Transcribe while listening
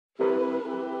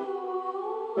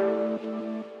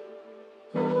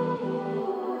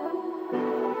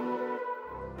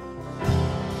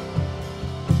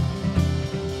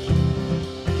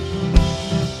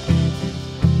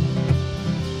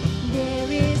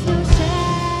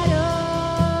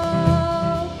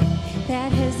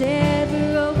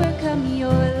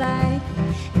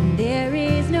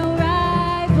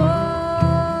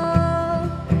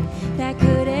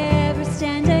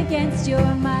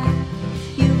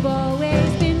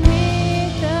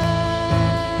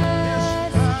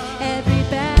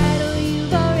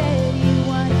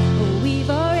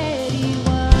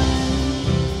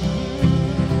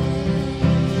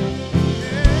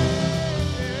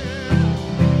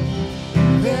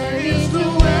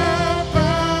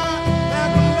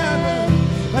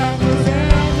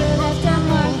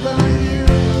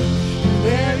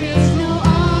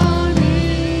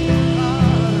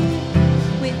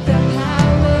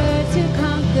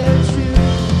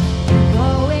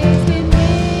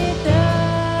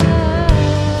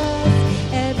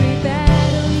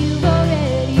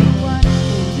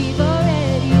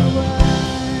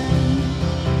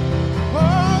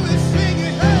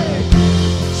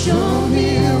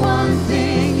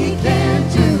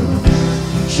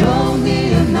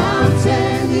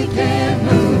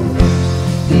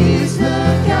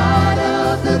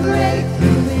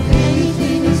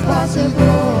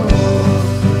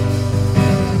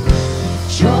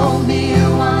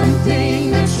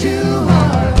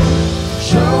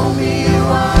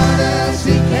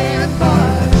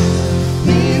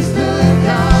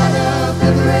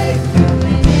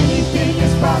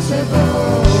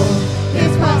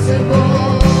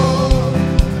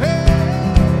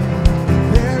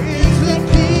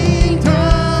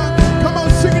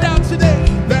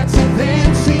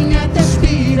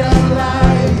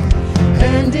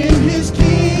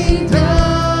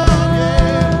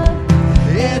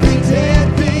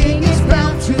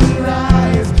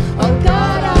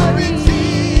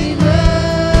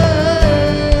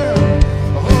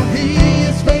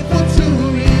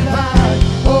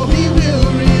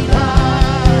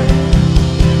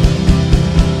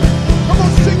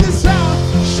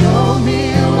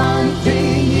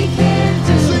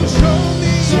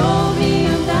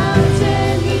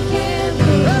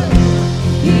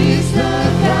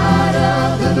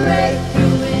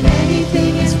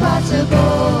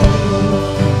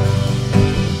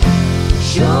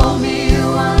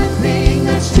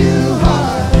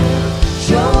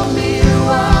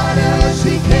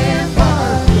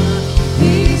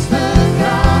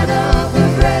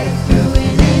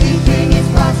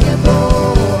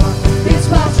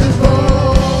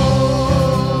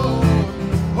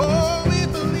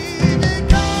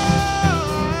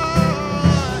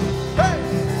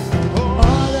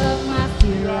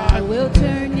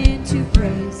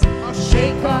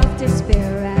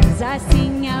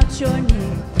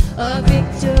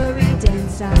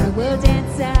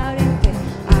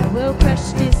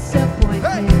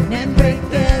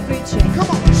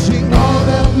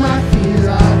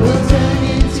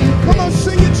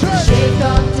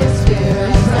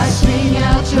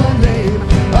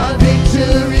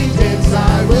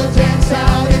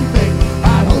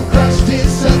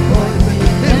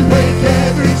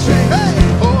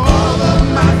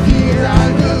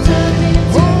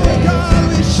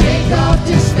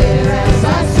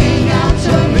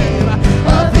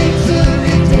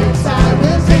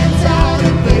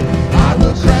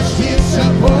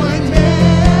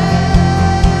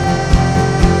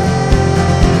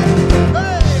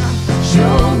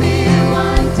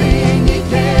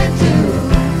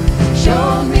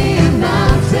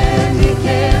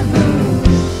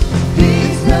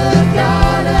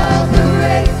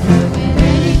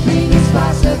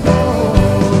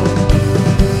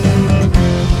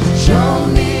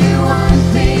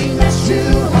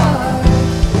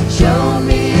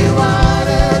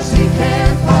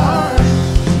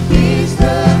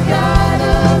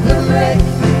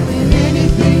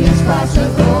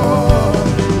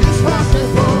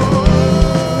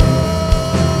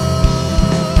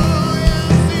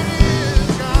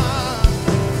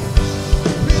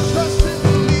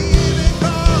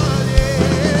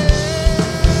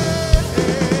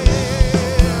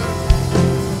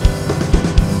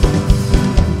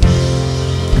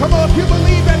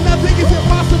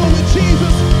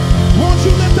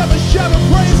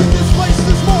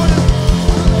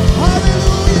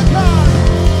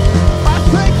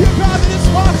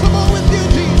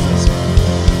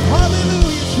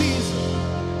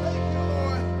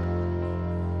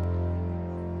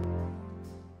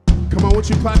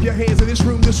Clap your hands in this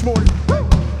room this morning. Woo!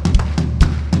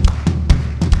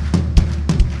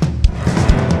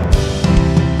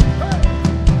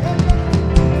 Hey.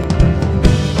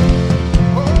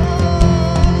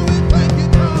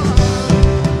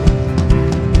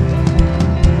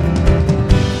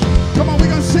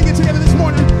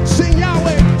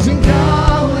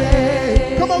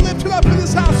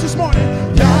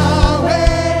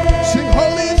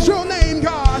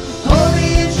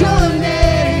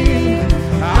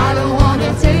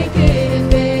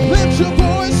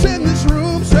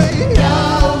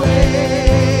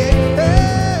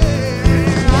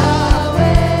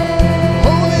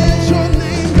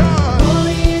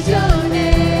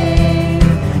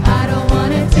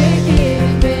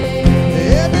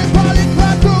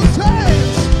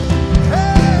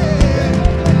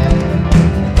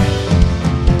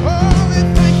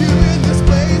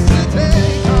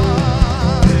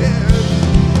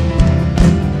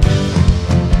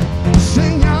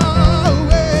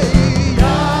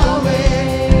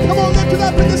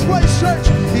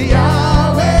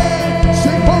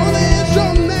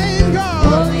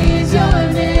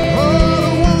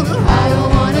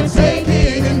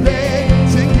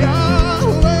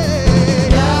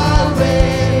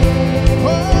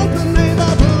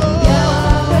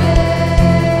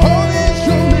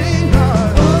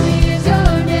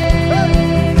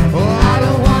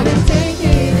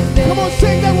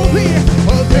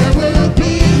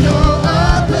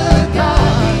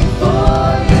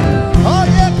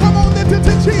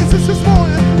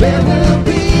 There will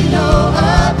be no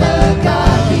other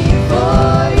God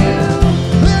before you.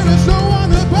 There is no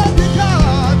one above you,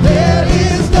 God. There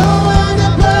is no one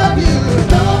above you,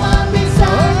 no one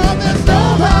beside you, there's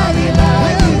nobody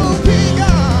like There you. will be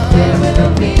God. There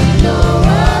will be no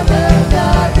other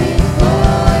God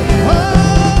before you. Oh,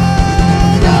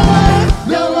 No one,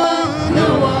 no one, no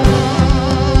one.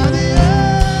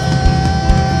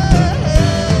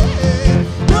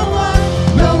 No one,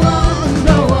 no one,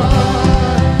 no one.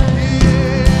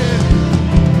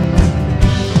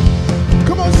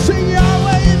 Come on, sing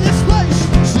Yahweh in this place.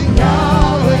 Sing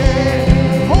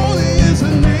Yahweh. Holy is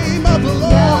the name of the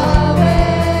Lord.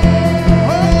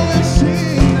 Holy,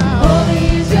 sing now. Holy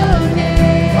is your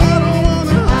name. I don't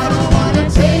wanna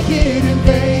Take it in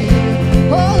vain.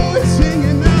 Holy, sing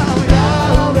it now.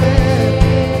 Yahweh,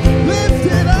 Lift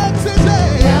it up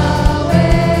today.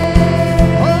 Yahweh.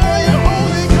 Oh, you're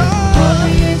holy God.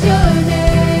 Holy is your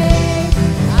name.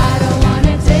 I don't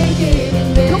wanna take it in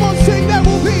vain. Come on, sing that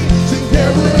will be. Sing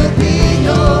There will be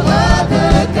no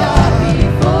other God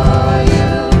before you.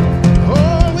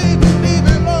 Oh, we believe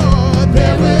it, Lord.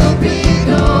 There will be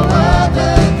no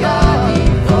other God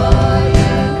before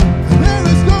you. There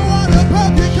is no one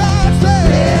above you, God. Say.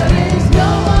 There is no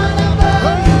one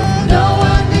above you, no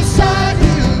one beside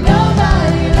you,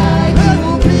 nobody like There you.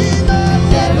 will be no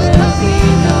There other will be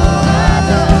no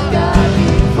other God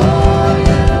before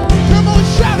you. Come on,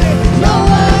 shout it. No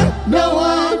one, no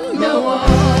one, no one.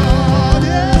 Oh,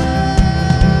 yeah.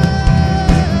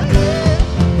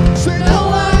 Say No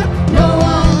one, no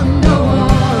one, no one.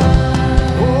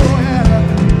 Oh, yeah.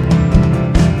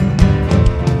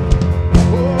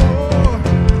 Oh.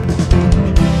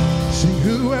 See,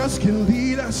 who else can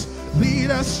lead us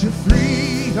to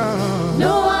freedom?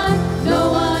 No one,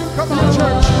 no one, Come no on,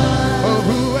 church. one. Oh,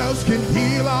 who else can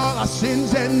heal all our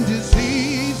sins and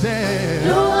diseases?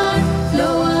 No one,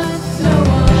 no one, no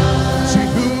one. See,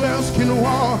 who else can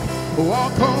walk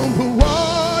on the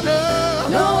water?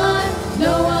 No one,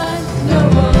 no one, no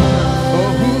one.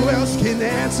 Oh, who else can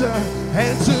answer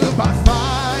by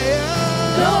fire?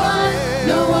 No one,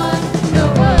 no one, no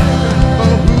one.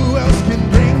 Oh, who else can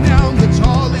bring down the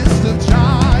tallest of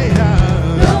giants?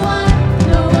 No one,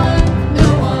 no one, no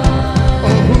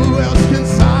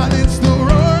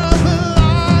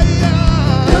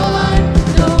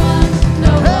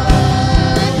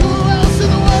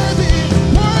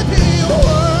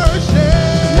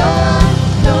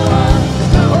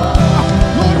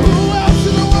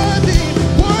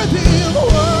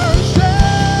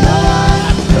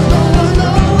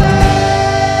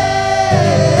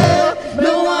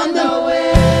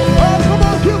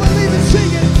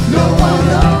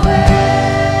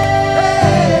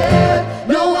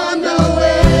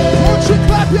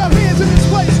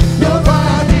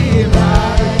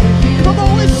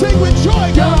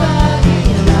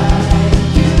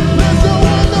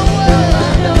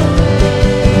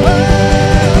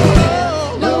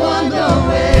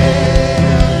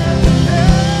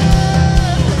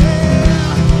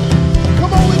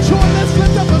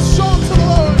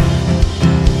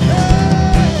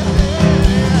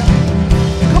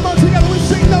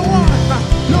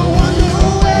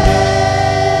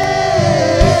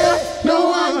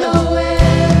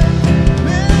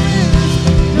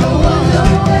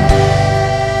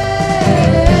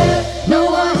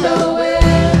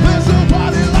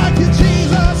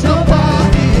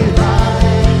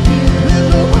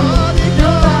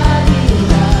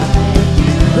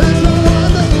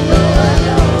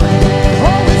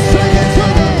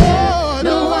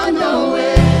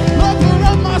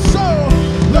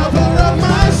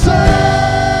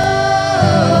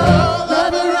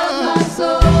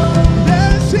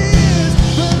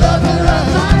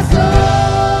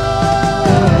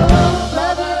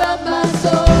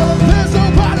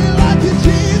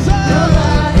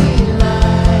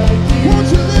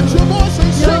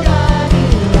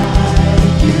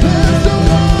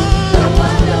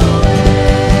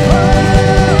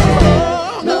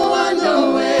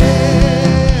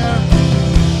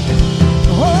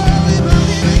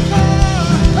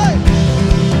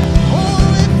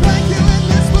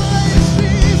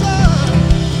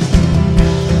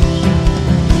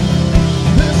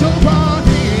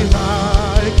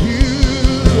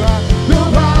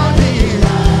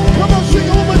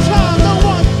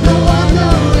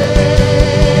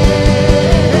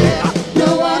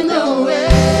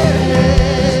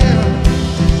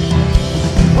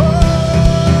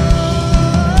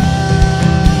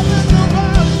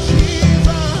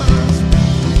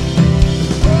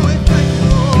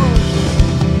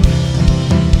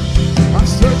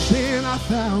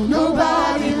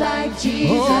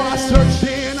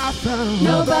found.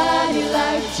 Nobody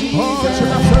like Jesus. Oh,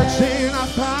 till I searched and I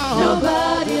found.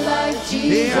 Nobody like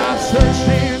Jesus. Yeah, I searched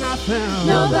and I found.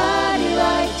 Nobody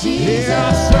like Jesus. Yeah,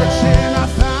 I searched and I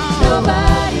found.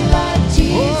 Nobody like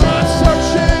Jesus. Oh, I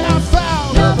searched and I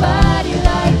found. Nobody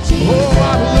like Jesus. Oh,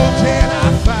 I looked and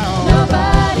I found.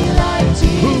 Nobody like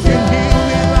Jesus. Who can heal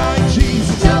me like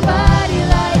Jesus? Nobody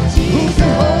like Jesus. Who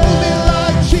can hold me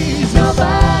like Jesus?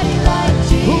 Nobody like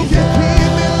Jesus. Who can keep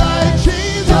me like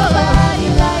Jesus? Nobody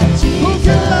like Jesus. Who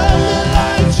can love me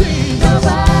like Jesus?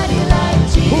 Nobody like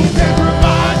Jesus. Who can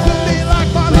provide for me like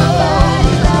my Lord?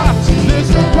 There's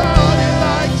nobody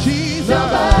like Jesus.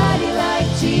 Nobody like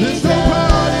Jesus. There's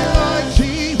nobody like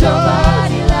Jesus.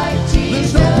 Nobody like Jesus.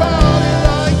 There's nobody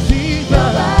like Jesus.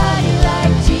 Nobody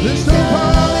like Jesus. There's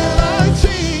nobody like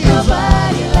Jesus.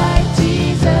 Nobody like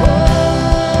Jesus.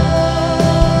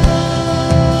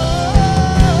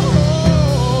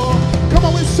 Come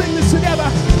on, let's sing this together.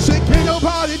 Say, can't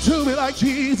nobody do me like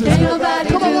Jesus. Can't nobody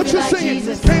Come on, do won't me you like sing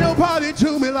Jesus. it? Can't nobody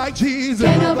do me like Jesus.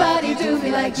 Can't nobody do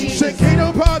me like Say, Jesus. can't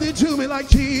nobody do me like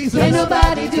Jesus. Can't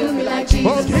nobody do me like Oh,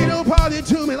 Jesus. can't nobody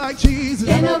do me like Jesus.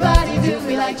 Can't nobody do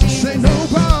me like Say, Jesus.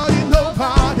 nobody,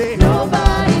 nobody.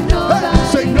 Nobody, nobody.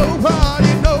 Say,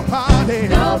 nobody, nobody.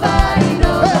 Nobody,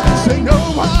 nobody. Say,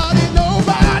 nobody,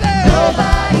 nobody.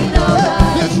 Nobody,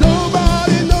 nobody. There's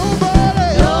nobody, nobody.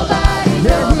 Nobody,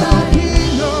 There will nobody.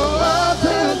 be no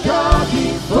other God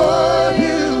before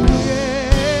you.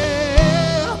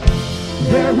 Yeah.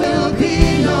 There will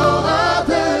be no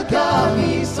other God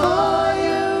before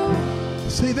you.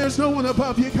 Say, there's no one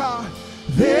above you, God.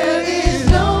 There is.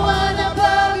 No one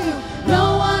above you,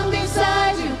 no one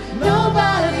beside you,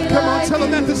 nobody Come on, like tell them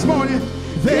you. that this morning.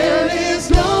 There is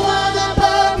no one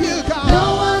above you, God.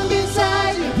 No one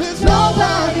beside you, There's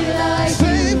nobody like you.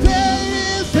 Say,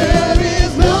 there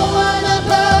is no one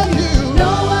above you.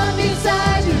 No one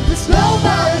beside you, There's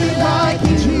nobody like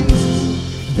you.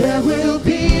 Jesus. There will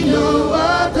be no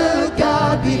other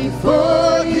God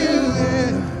before you.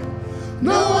 Yeah.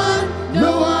 No one,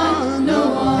 no one, no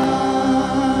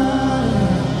one.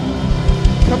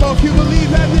 Come on, if you believe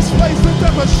that in this place, lift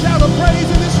up a shout of praise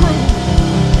in this room.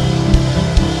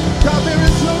 God, there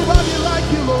is nobody like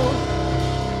you, Lord.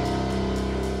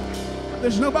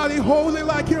 There's nobody holy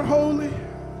like you're holy.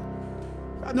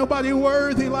 God, nobody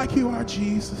worthy like you are,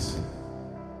 Jesus.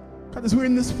 God, as we're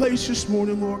in this place this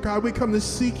morning, Lord God, we come to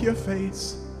seek your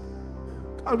face.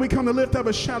 God, we come to lift up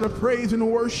a shout of praise and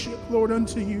worship, Lord,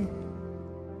 unto you.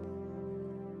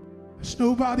 There's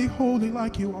nobody holy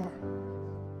like you are.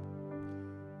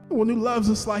 No one who loves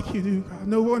us like you do, God.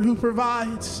 No one who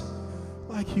provides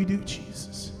like you do,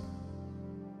 Jesus.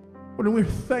 Lord, and we're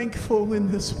thankful in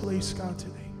this place, God,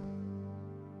 today.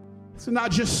 It's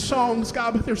not just songs,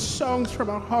 God, but there's songs from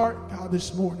our heart, God,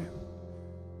 this morning.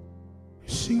 We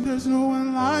sing, there's no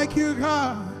one like you,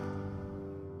 God.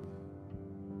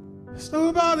 There's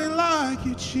nobody like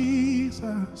you,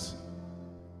 Jesus.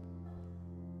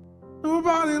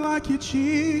 Nobody like you,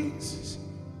 Jesus.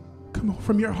 Come on,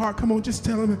 from your heart, come on, just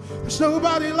tell him, there's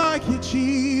nobody like you,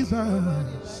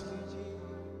 Jesus.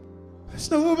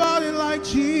 There's nobody like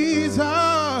Jesus.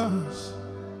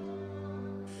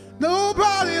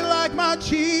 Nobody like my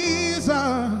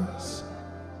Jesus.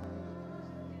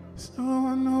 There's no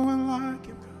one like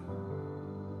him.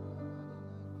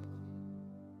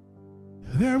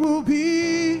 There will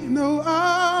be no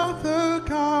other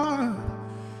God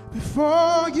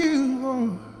before you,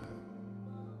 Lord.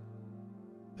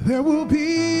 There will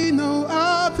be no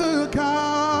other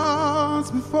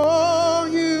gods before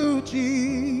you,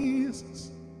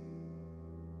 Jesus.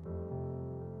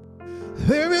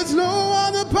 There is no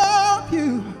one above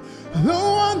you,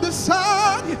 no one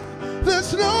beside you.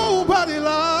 There's nobody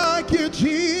like you,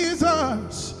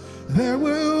 Jesus. There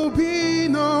will be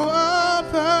no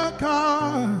other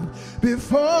God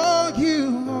before you,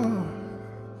 Lord.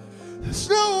 There's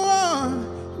no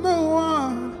one, no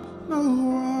one, no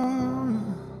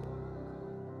one.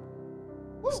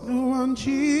 There's no one,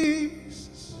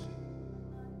 Jesus.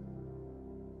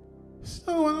 There's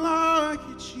no one like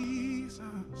you,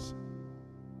 Jesus.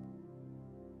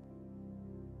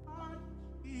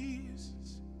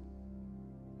 Jesus.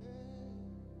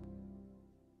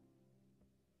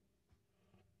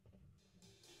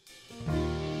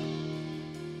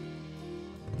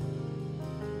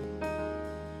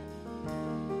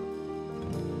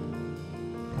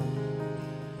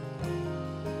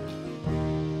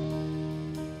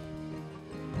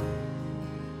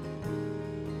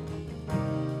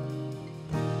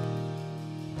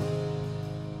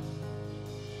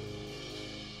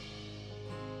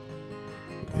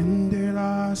 When did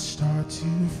I start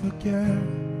to forget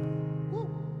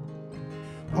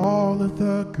all all of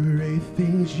the great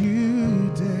things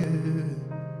you did.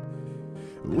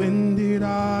 When did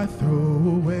I throw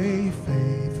away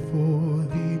faith for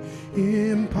the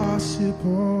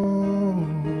impossible?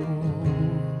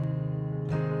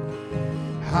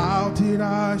 How did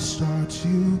I start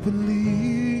to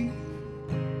believe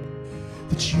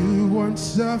that you weren't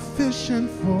sufficient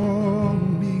for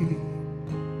me?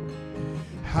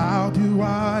 How do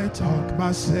I talk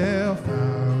myself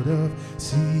out of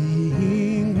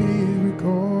seeing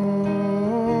miracles?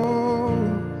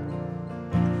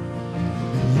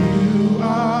 You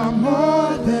are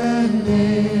more than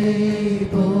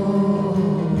able.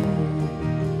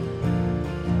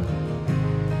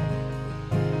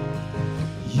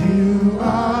 You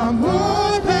are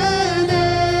more than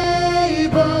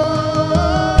able.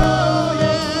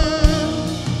 Yeah.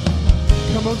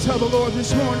 Come on, tell the Lord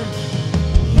this morning.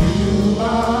 You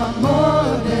are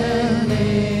more than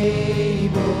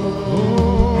able.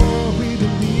 Oh, we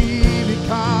believe it,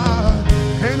 God,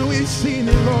 and we've seen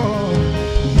it, Lord.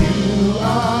 You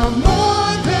are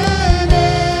more than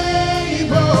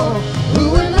able. Who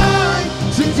am I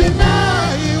to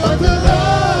deny what the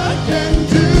Lord can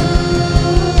do?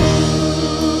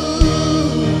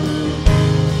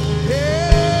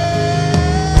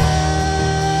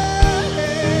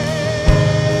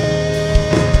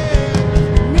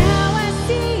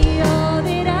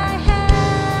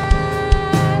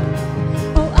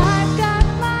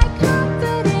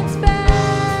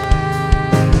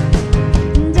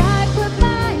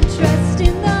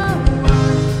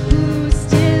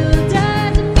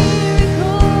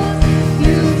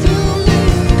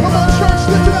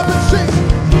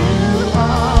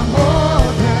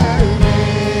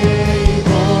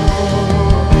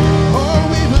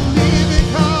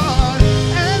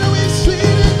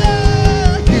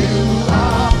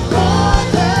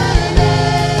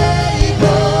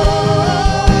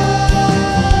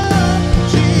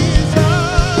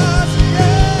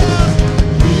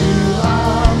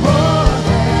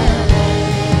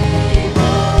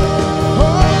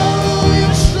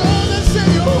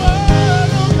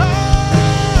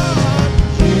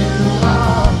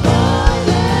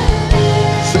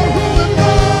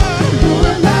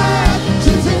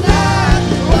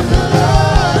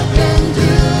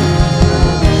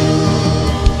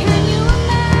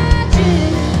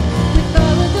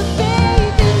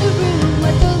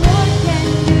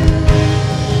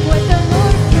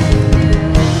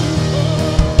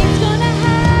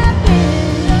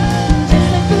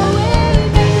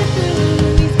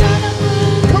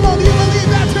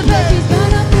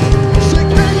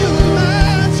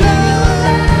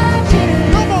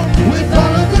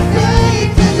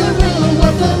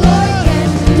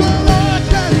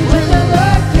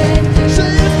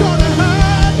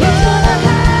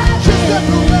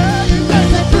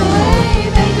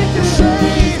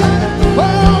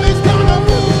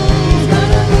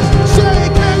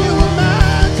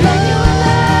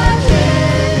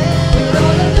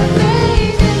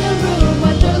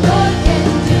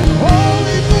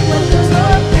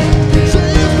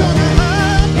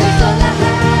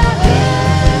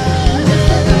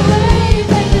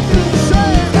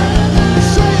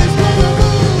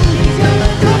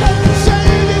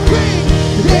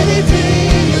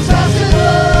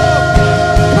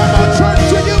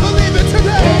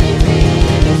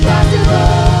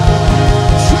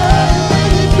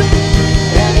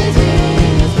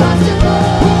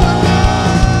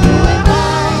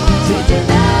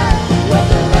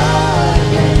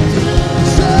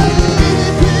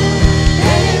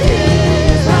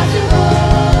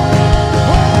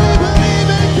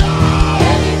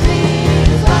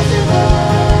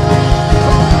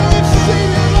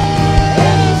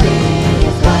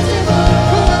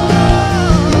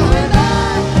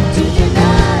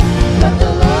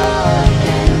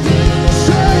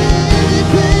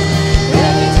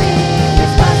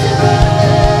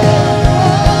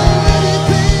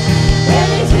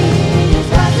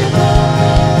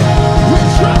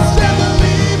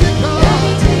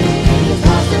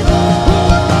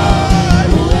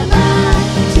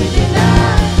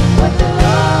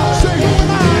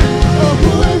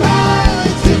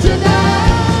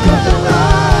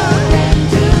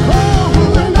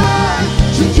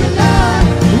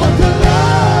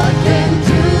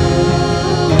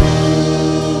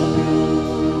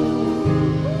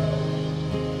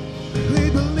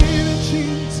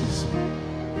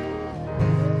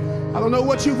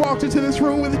 What you walked into this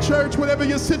room with the church, whatever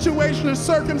your situation or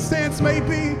circumstance may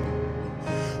be.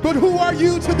 But who are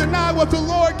you to deny what the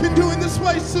Lord can do in this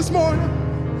place this morning?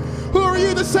 Who are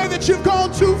you to say that you've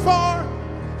gone too far,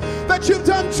 that you've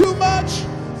done too much,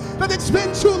 that it's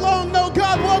been too long. No,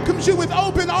 God welcomes you with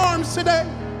open arms today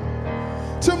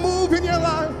to move in your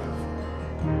life.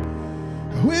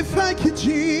 We thank you,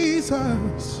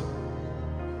 Jesus.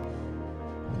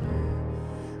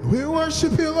 We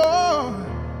worship you, Lord.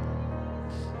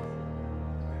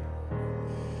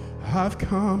 I've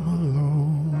come a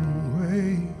long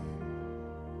way.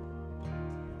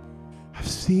 I've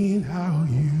seen how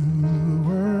you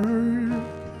work,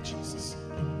 Jesus.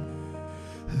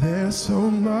 There's so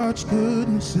much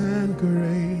goodness and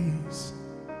grace.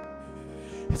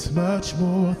 It's much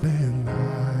more than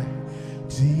I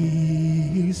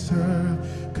deserve,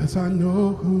 'cause I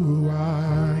know who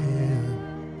I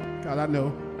am. God, I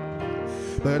know.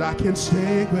 But I can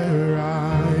stay where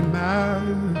I'm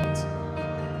at.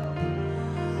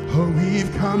 Oh,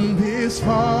 we've come this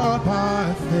far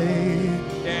by faith.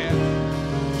 Yeah.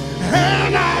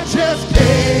 And I just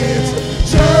can't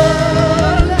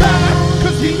turn back,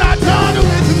 'cause he's not done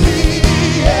with me.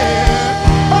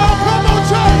 Yeah. Oh, come on,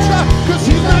 church, 'cause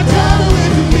he's not done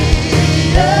with me.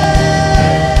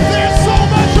 Yeah. There's so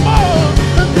much more.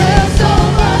 There's so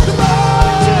much more.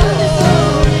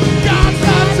 God's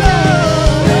not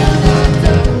done. You're not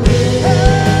done with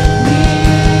me.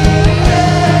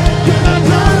 You're not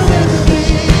done with me.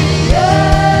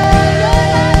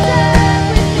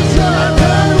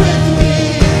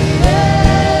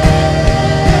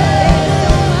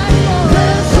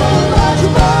 There's so much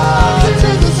more to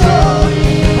the story.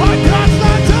 My God's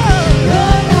not done.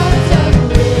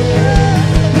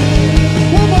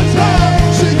 One more time,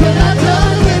 say you're not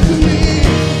done with me.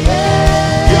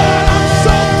 God, I'm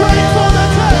so grateful that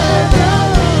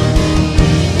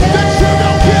you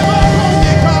don't give up on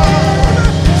me, God.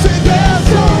 Say there's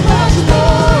so much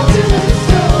more to the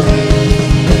story.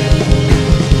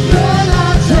 You're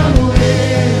not done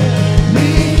with me.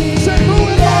 Say who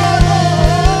am I,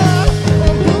 Lord?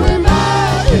 Who am I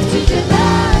to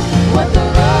deny what the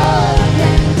Lord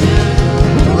can do?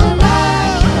 Who am I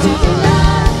to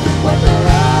deny what the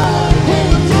Lord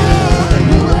can do?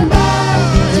 Who am I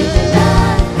to deny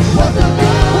what the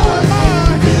Lord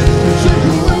can do? Say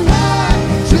who am I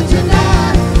to deny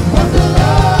what the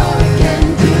Lord can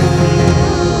do?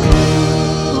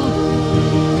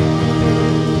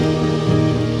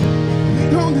 We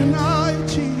don't deny it,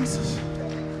 Jesus.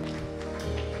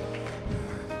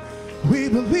 We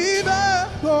believe it,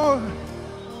 Lord.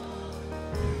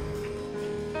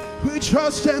 We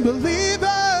trust and believe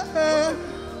it.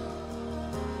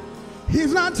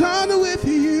 He's not done with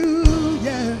you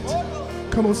yet.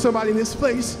 Come on, somebody in this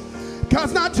place.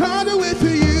 God's not done with you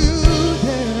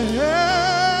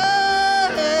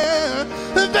yet.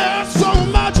 There's so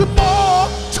much more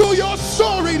to your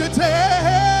story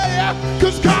today,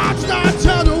 'cause God's not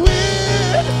done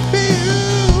with you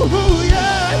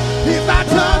yet. He's not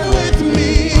done with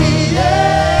me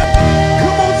yet.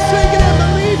 Come on, sing it and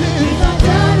believe it. He's not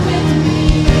done with me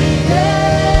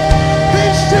yet.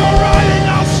 He's still writing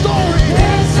our story.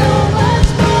 There's so much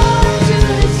more to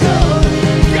the story.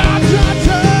 God's not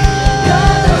done.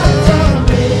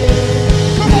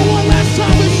 Come on, one last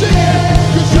time we sing it.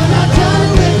 'Cause you're not done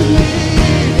with me.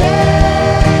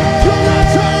 You're not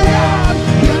done, God.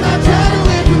 You're not done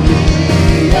with me.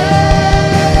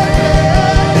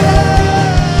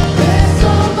 There's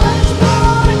so much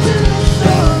more to the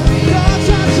story. God's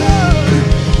not done.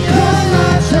 You're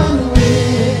not done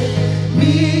with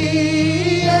me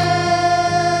yet.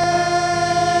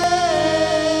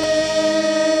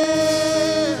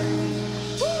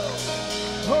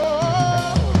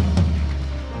 Oh,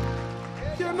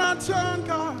 you're not done,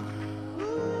 God.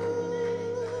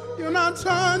 You're not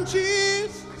done,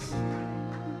 Jesus.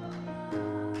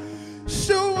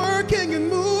 Still working and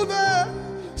moving,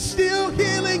 still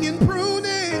healing and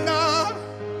pruning.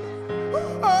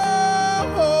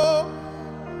 Oh,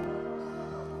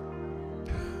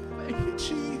 thank you,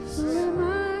 Jesus. Who am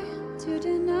I to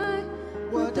deny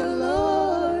what the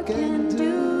Lord can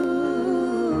do?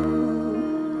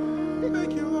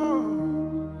 Thank you, Lord.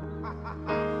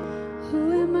 Who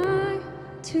am I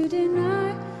to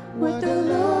deny what the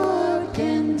Lord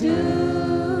can do?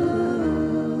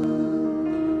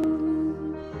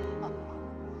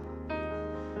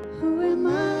 Who am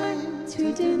I to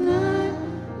deny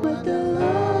what the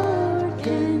Lord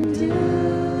can do?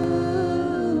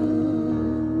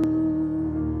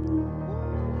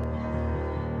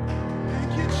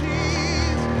 Thank you,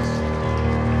 Jesus.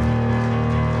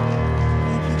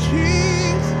 Thank you,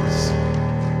 Jesus.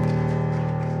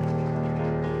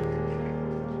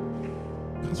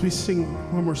 As we sing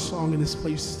one more song in this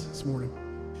place this morning,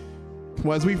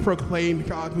 well, as we proclaim,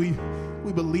 God, we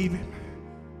believe it.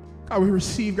 God, we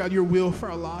receive, God, your will for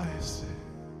our lives.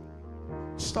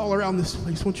 Just all around this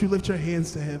place, won't you lift your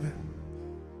hands to heaven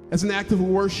as an act of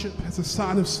worship, as a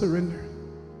sign of surrender.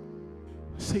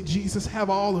 Say, Jesus,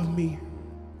 have all of me.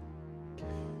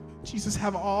 Jesus,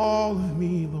 have all of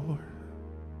me, Lord.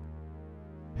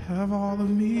 Have all of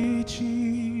me,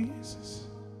 Jesus.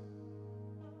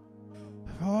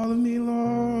 Have all of me,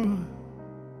 Lord.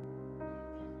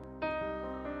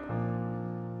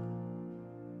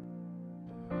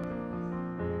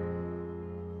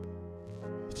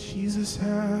 Jesus,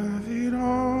 have it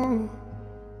all.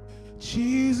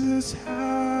 Jesus,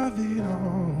 have it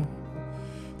all.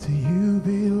 To you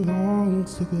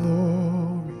belongs the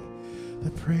glory,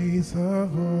 the praise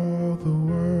of all the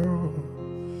world.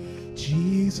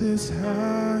 Jesus,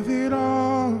 have it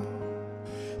all.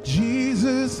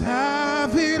 Jesus,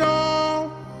 have it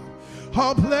all.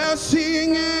 All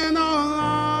blessing and all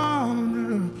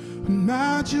honor,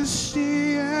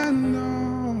 majesty and all.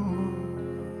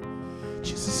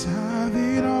 Jesus, have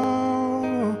it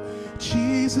all.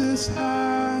 Jesus,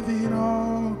 have it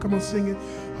all. Come on, sing it.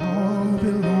 All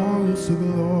belongs to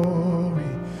glory,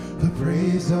 the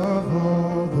praise of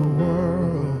all the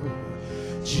world.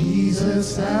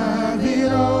 Jesus, have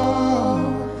it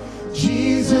all.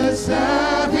 Jesus,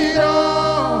 have it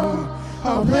all.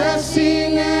 All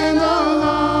blessing and all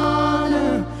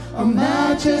honor, all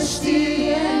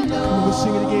majesty and all. Come on, let's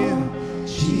sing it again.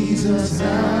 Jesus,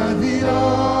 have it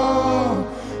all.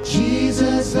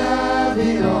 Jesus, have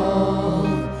it all.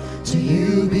 To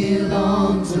you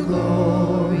belongs the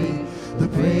glory, the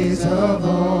praise of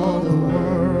all the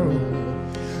world.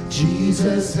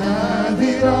 Jesus, have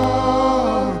it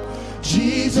all.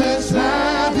 Jesus,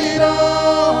 have it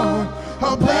all.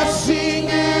 All blessing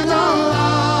and all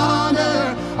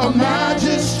honor, all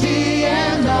majesty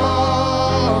and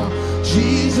all.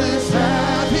 Jesus,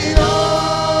 have it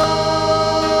all.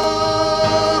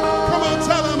 Come on,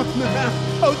 tell him.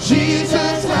 Oh,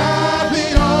 Jesus, have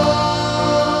it all.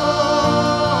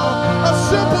 A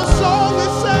simple song to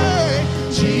say,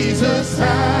 Jesus,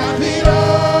 have it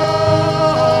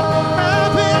all.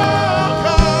 Have it all,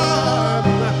 God.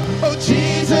 Oh,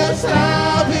 Jesus,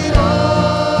 have it all.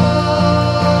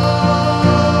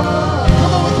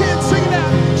 Come on, we can't sing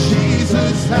that.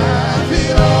 Jesus, have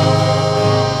it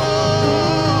all.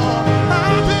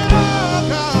 Have it all,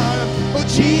 God. Oh,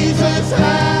 Jesus,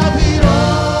 have it all.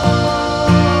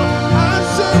 I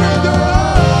surrender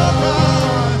all,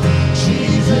 God.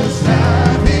 Jesus,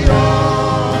 have it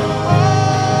all,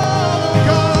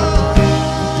 God.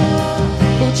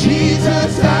 Oh,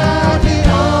 Jesus, have it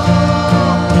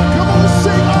all. Come on,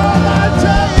 sing all my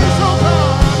days, oh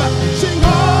God. Sing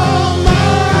all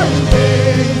my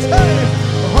days, hey.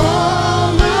 All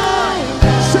my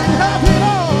days. Sing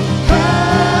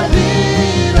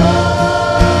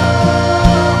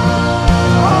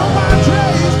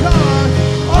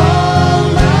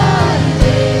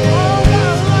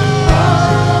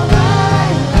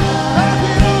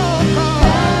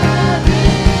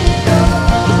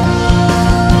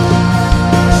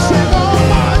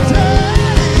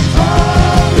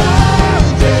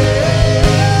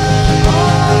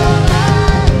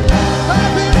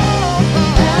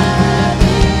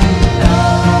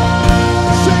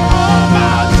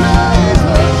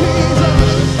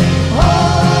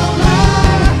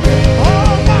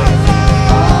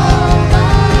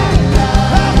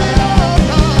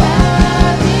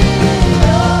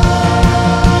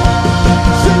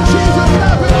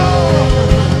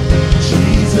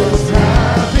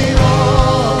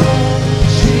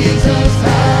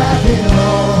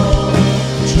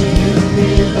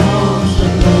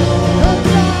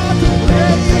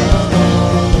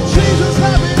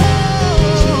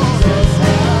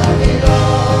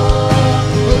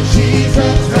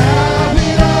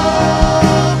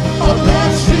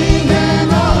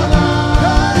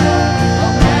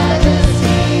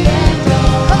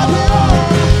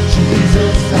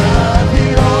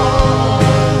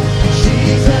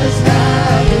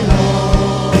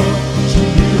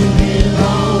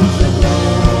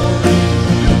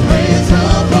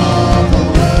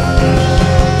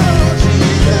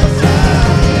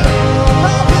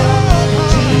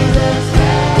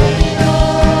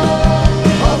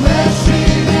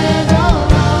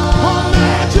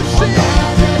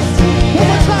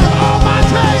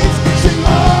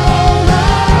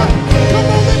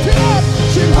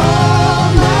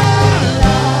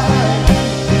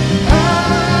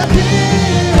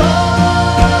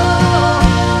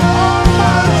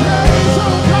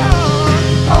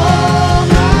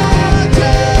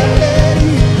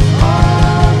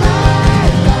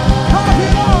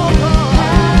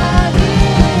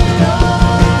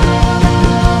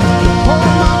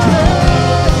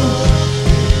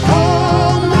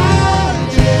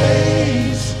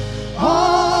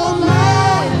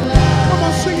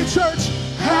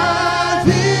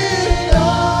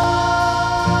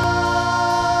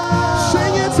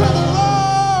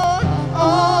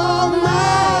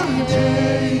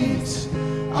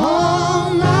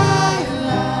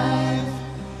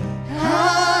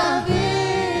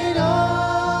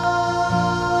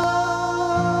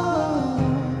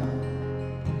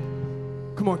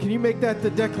Can you make that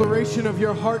the declaration of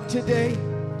your heart today?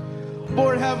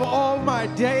 Lord, have all my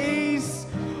days.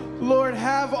 Lord,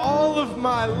 have all of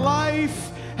my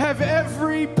life. Have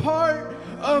every part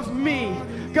of me.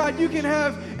 God, you can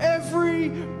have every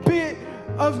bit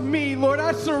of me. Lord,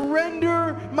 I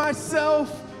surrender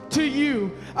myself to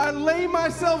you. I lay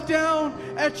myself down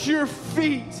at your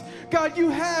feet. God, you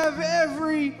have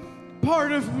every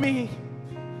part of me.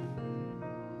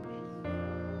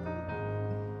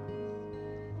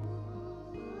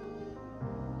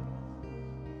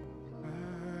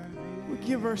 We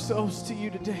give ourselves to you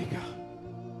today, God.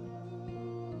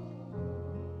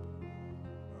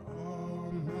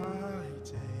 All my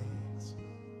days,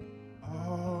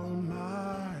 all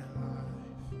my life,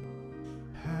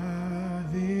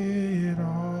 have it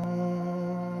all.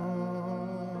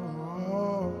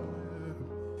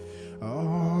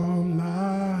 All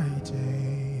my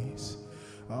days,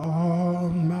 all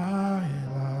my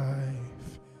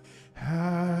life,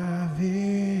 have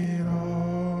it all,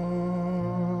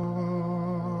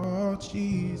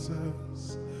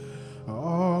 Jesus.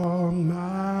 All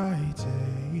my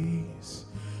days,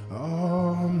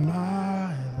 all my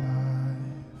life,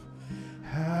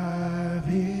 have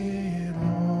it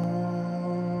all.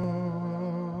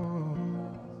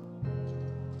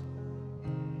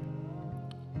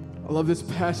 I love this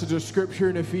passage of scripture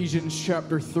in Ephesians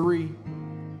chapter 3.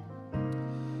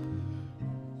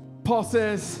 Paul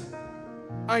says,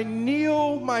 I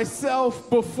kneel myself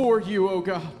before you, O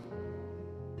God.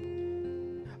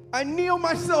 I kneel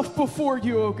myself before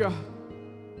you, O God.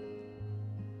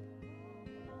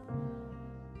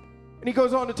 And he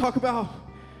goes on to talk about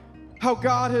how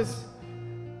God has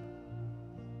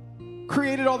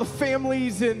created all the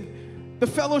families and the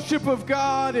fellowship of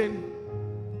God, and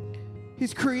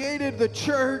he's created the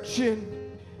church, and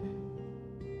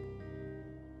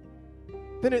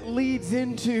then it leads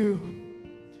into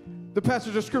the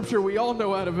passage of scripture we all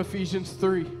know out of Ephesians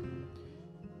 3,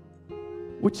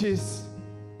 which is,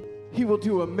 he will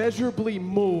do immeasurably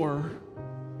more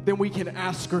than we can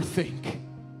ask or think.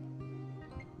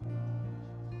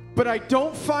 But I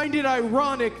don't find it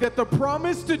ironic that the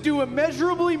promise to do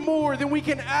immeasurably more than we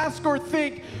can ask or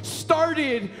think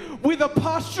started with a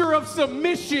posture of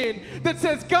submission that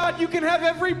says, God, you can have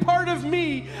every part of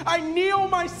me. I kneel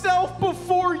myself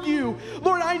before you.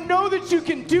 Lord, I know that you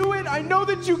can do it. I know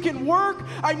that you can work.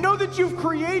 I know that you've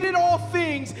created all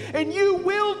things, and you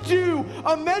will do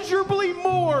immeasurably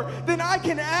more than I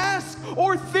can ask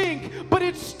or think. But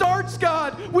it starts,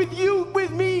 God, with you,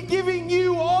 with me giving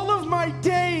you all of my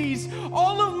days,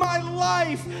 all of my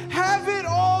life. Have it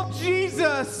all,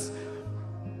 Jesus.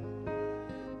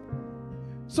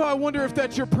 So I wonder if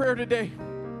that's your prayer today.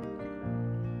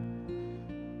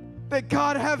 That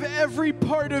God, have every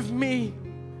part of me.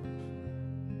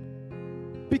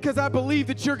 Because I believe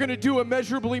that you're going to do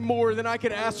immeasurably more than I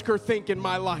can ask or think in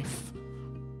my life.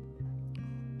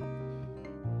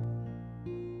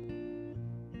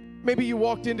 Maybe you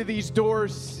walked into these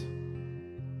doors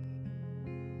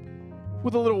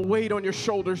with a little weight on your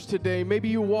shoulders today. Maybe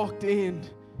you walked in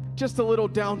just a little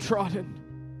downtrodden.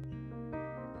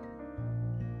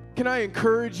 Can I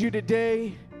encourage you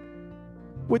today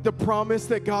with the promise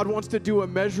that God wants to do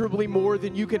immeasurably more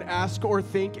than you can ask or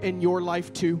think in your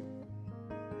life too?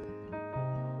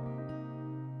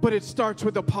 But it starts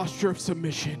with a posture of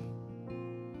submission.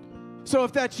 So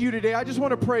if that's you today, I just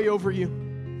want to pray over you.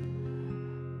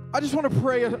 I just want to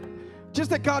pray just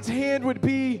that God's hand would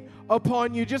be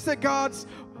upon you, just that God's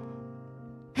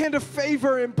hand of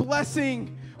favor and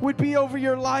blessing would be over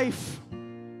your life.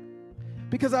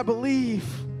 Because I believe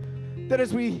that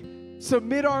as we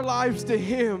submit our lives to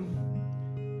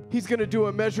Him, He's going to do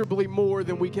immeasurably more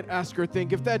than we can ask or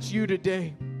think. If that's you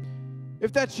today,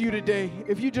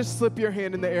 if you just slip your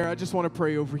hand in the air, I just want to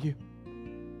pray over you.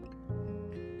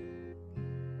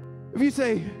 If you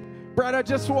say, Brad, I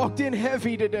just walked in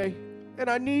heavy today, and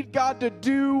I need God to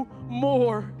do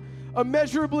more,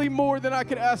 immeasurably more than I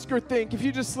can ask or think. If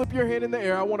you just slip your hand in the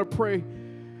air, I want to pray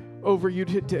over you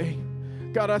today.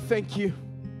 God, I thank you.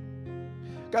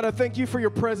 God, I thank you for your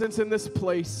presence in this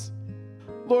place.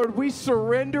 Lord, we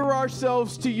surrender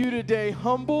ourselves to you today,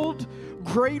 humbled,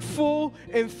 grateful,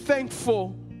 and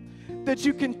thankful that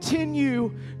you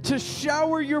continue to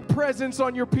shower your presence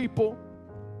on your people.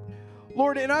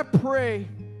 Lord, and I pray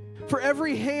for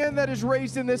every hand that is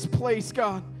raised in this place,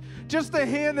 God, just a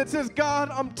hand that says, God,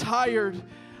 I'm tired.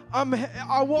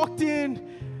 I walked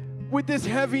in with this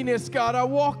heaviness, God. I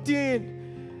walked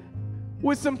in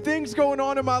with some things going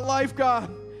on in my life, God,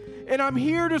 and I'm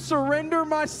here to surrender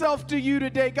myself to you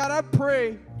today. God, I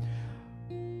pray,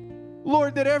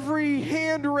 Lord, that every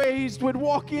hand raised would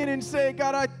walk in and say,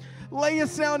 God, lay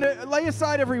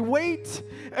aside every weight,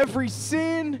 every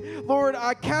sin. Lord,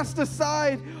 I cast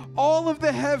aside all of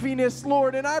the heaviness,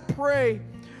 Lord, and I pray,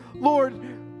 Lord,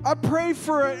 I pray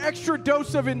for an extra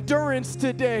dose of endurance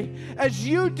today as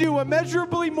you do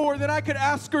immeasurably more than I could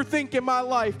ask or think in my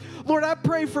life. Lord, I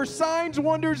pray for signs,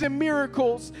 wonders, and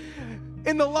miracles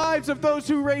in the lives of those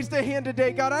who raised a hand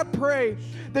today. God, I pray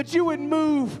that you would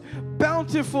move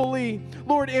bountifully,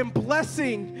 Lord, in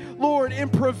blessing, Lord, in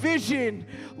provision,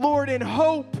 Lord, in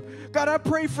hope. God, I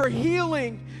pray for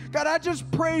healing. God, I just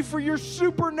pray for your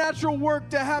supernatural work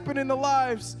to happen in the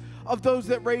lives of those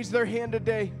that raised their hand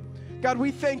today. God,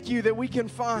 we thank you that we can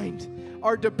find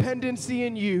our dependency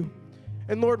in you.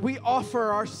 And Lord, we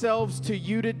offer ourselves to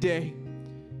you today.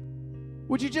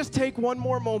 Would you just take one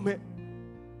more moment?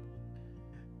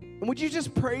 And would you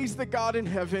just praise the God in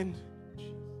heaven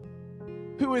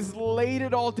who has laid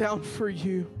it all down for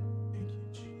you? Thank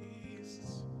you,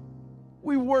 Jesus.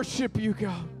 We worship you,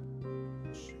 God.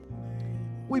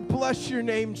 We bless your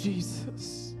name,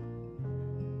 Jesus.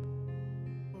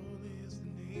 Holy is the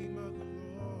name of the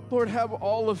Lord. Lord, have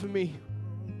all of me.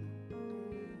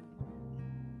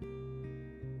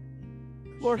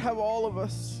 Lord, have all of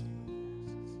us.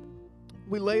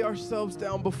 We lay ourselves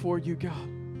down before you, God.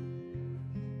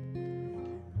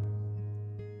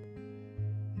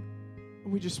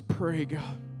 And we just pray,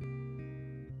 God.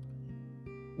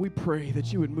 We pray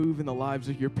that you would move in the lives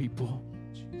of your people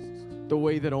the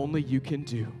way that only you can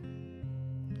do.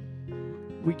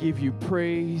 We give you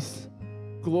praise,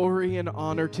 glory, and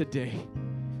honor today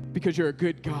because you're a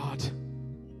good God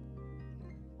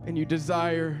and you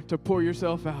desire to pour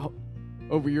yourself out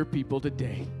over your people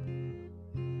today.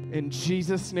 In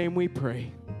Jesus' name we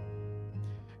pray.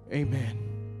 Amen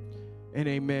and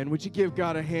amen. Would you give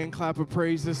God a hand clap of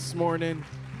praise this morning?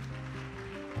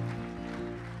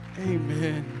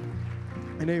 Amen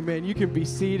and amen. You can be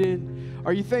seated.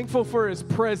 Are you thankful for his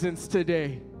presence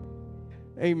today?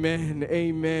 Amen,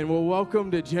 amen. Well,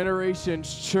 welcome to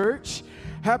Generations Church.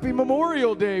 Happy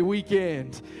Memorial Day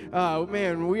weekend.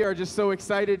 Man, we are just so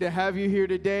excited to have you here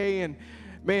today. And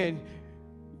man,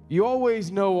 you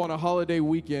always know on a holiday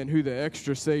weekend who the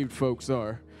extra saved folks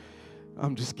are.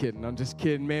 I'm just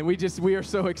kidding, man. We are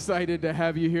so excited to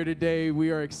have you here today.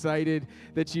 We are excited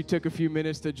that you took a few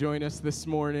minutes to join us this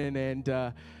morning.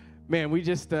 And man, we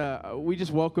just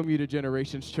welcome you to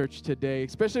Generations Church today,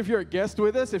 especially if you're a guest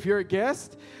with us. If you're a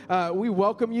guest, we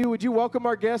welcome you. Would you welcome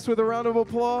our guests with a round of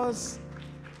applause?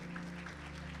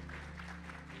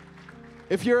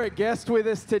 If you're a guest with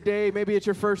us today, maybe it's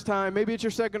your first time, maybe it's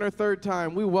your second or third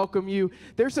time, we welcome you.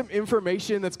 There's some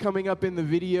information that's coming up in the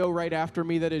video right after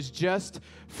me that is just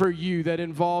for you, that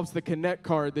involves the Connect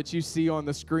card that you see on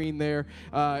the screen there.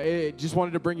 Just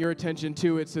wanted to bring your attention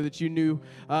to it so that you knew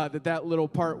that little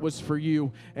part was for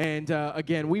you. And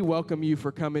again, we welcome you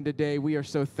for coming today. We are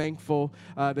so thankful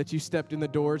that you stepped in the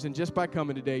doors. And just by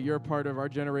coming today, you're a part of our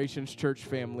Generations Church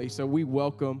family. So we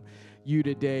welcome you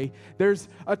today. There's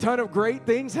a ton of great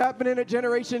things happening at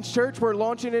Generations Church. We're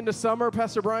launching into summer.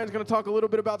 Pastor Brian's going to talk a little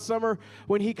bit about summer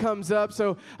when he comes up.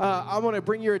 So I want to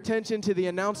bring your attention to the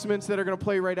announcements that are going to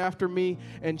play right after me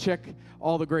and check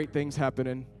all the great things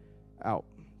happening out.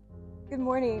 Good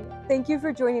morning. Thank you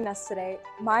for joining us today.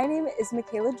 My name is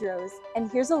Michaela Droz,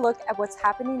 and here's a look at what's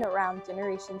happening around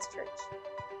Generations Church.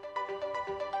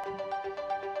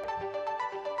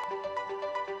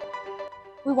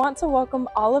 We want to welcome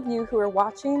all of you who are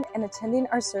watching and attending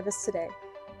our service today.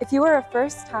 If you are a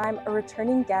first-time or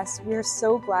returning guest, we are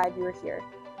so glad you are here.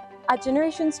 At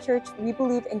Generations Church, we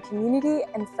believe in community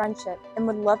and friendship and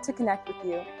would love to connect with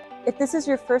you. If this is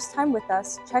your first time with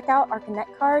us, check out our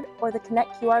Connect card or the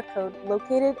Connect QR code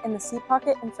located in the seat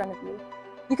pocket in front of you.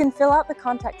 You can fill out the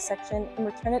contact section and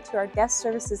return it to our guest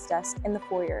services desk in the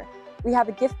foyer. We have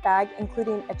a gift bag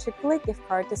including a Chick-fil-A gift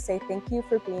card to say thank you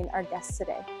for being our guest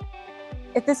today.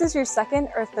 If this is your second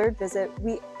or third visit,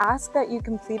 we ask that you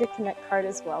complete a Connect card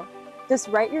as well. Just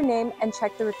write your name and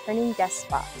check the returning guest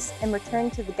box and return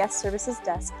to the guest services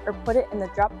desk or put it in the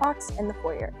drop box in the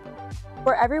foyer.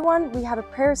 For everyone, we have a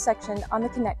prayer section on the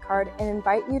Connect card and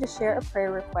invite you to share a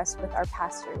prayer request with our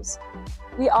pastors.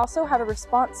 We also have a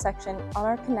response section on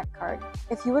our Connect card.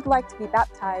 If you would like to be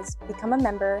baptized, become a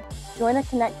member, join a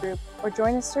Connect group, or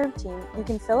join a serve team, you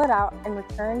can fill it out and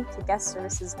return to guest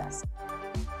services desk.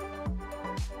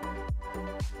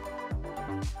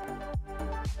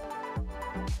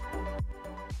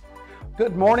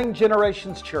 Good morning,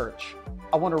 Generations Church.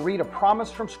 I want to read a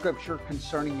promise from Scripture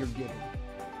concerning your giving.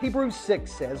 Hebrews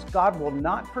 6 says, God will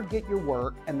not forget your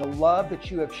work and the love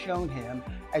that you have shown Him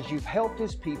as you've helped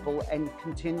His people and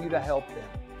continue to help them.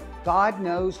 God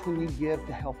knows when you give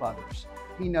to help others.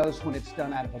 He knows when it's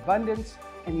done out of abundance,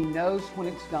 and He knows when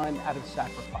it's done out of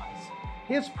sacrifice.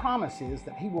 His promise is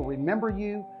that He will remember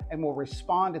you and will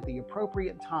respond at the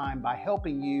appropriate time by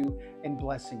helping you and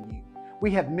blessing you.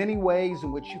 We have many ways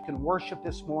in which you can worship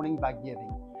this morning by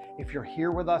giving. If you're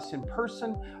here with us in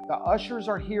person, the ushers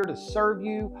are here to serve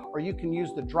you, or you can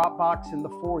use the drop box in the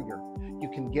foyer. You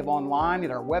can give online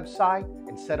at our website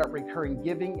and set up recurring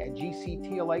giving at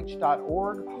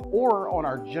gctlh.org, or on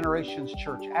our Generations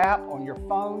Church app on your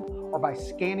phone, or by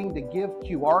scanning the Give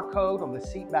QR code on the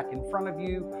seat back in front of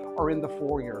you or in the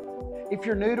foyer. If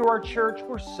you're new to our church,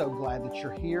 we're so glad that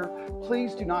you're here.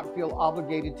 Please do not feel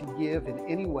obligated to give in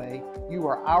any way. You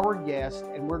are our guest,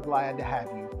 and we're glad to have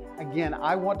you. Again,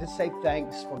 I want to say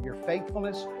thanks for your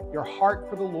faithfulness, your heart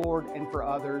for the Lord and for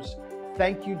others.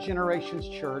 Thank you, Generations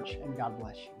Church, and God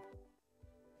bless you.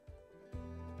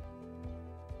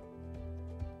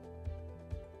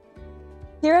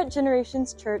 Here at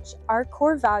Generations Church, our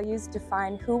core values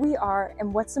define who we are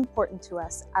and what's important to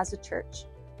us as a church.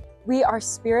 We are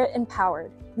Spirit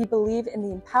empowered. We believe in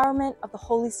the empowerment of the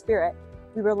Holy Spirit.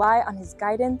 We rely on His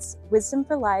guidance, wisdom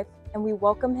for life, and we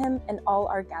welcome Him in all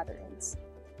our gatherings.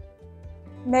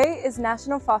 May is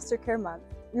National Foster Care Month.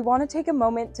 We want to take a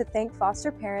moment to thank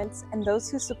foster parents and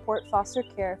those who support foster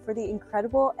care for the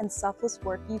incredible and selfless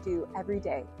work you do every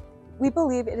day. We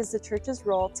believe it is the church's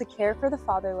role to care for the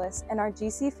fatherless, and our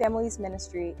GC Families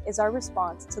Ministry is our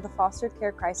response to the foster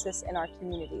care crisis in our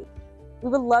community. We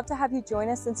would love to have you join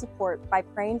us in support by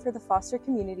praying for the foster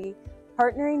community,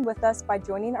 partnering with us by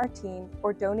joining our team,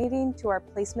 or donating to our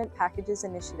Placement Packages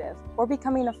initiative, or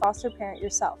becoming a foster parent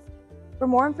yourself. For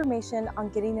more information on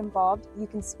getting involved, you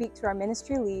can speak to our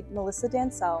ministry lead, Melissa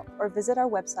Dansell, or visit our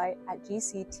website at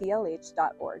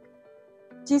gctlh.org.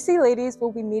 GC Ladies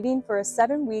will be meeting for a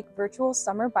 7-week virtual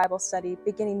summer Bible study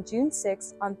beginning June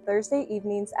 6 on Thursday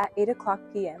evenings at 8 o'clock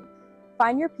p.m.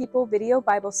 Find Your People Video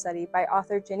Bible Study by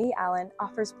author Jenny Allen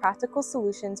offers practical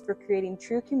solutions for creating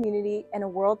true community in a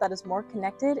world that is more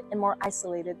connected and more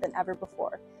isolated than ever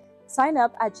before. Sign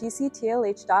up at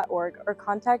gctlh.org or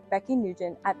contact Becky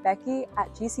Nugent at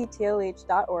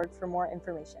becky@gctlh.org for more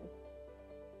information.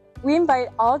 We invite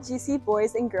all GC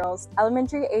boys and girls,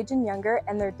 elementary age and younger,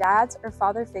 and their dads or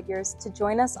father figures to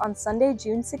join us on Sunday,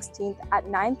 June 16th at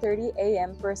 9:30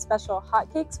 a.m. for a special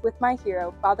Hotcakes with My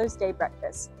Hero Father's Day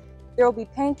breakfast. There will be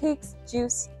pancakes,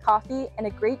 juice, coffee, and a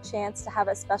great chance to have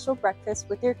a special breakfast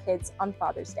with your kids on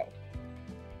Father's Day.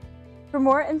 For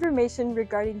more information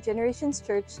regarding Generations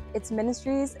Church, its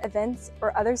ministries, events,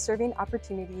 or other serving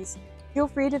opportunities, feel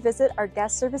free to visit our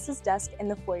guest services desk in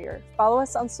the foyer, follow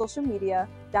us on social media,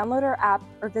 download our app,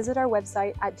 or visit our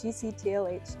website at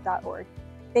gctlh.org.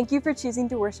 Thank you for choosing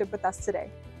to worship with us today.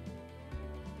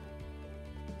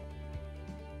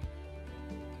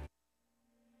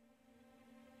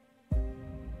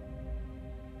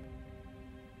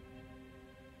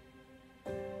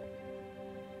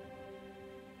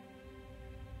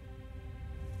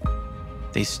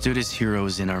 They stood as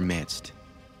heroes in our midst,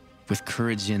 with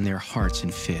courage in their hearts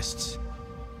and fists.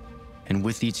 And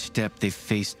with each step they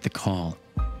faced the call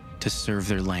to serve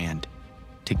their land,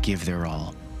 to give their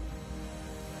all.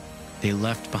 They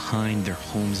left behind their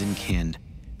homes and kin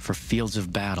for fields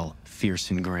of battle fierce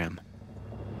and grim.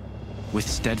 With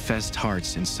steadfast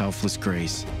hearts and selfless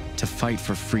grace, to fight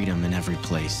for freedom in every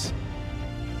place.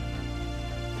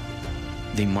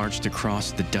 They marched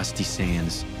across the dusty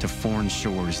sands to foreign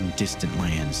shores and distant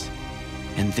lands.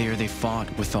 And there they fought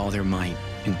with all their might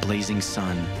in blazing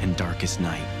sun and darkest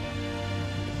night.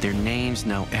 Their names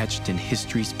now etched in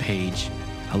history's page,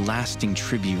 a lasting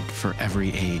tribute for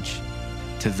every age,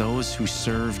 to those who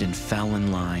served and fell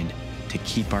in line to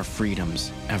keep our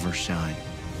freedoms ever shine.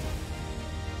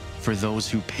 For those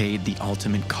who paid the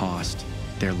ultimate cost,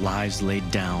 their lives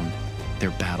laid down,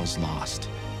 their battles lost.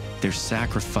 Their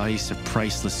sacrifice a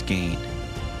priceless gain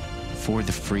for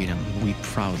the freedom we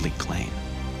proudly claim.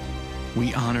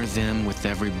 We honor them with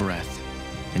every breath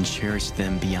and cherish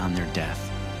them beyond their death.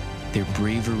 Their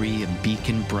bravery a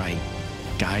beacon bright,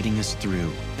 guiding us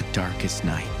through the darkest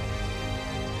night.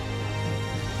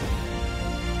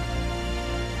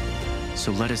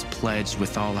 So let us pledge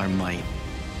with all our might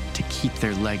to keep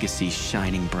their legacy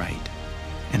shining bright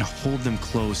and hold them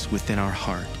close within our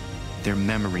heart, their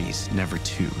memories never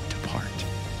to depart.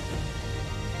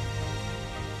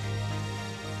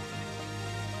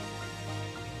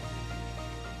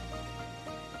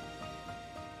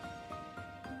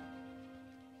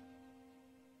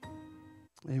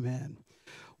 Amen.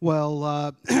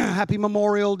 Well, happy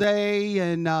Memorial Day,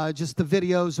 and just the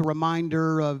video's a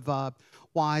reminder of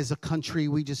why as a country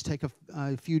we just take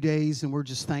a few days and we're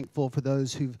just thankful for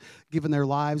those who've given their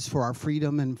lives for our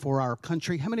freedom and for our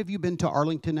country. How many of you been to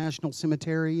Arlington National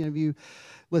Cemetery? Any of you?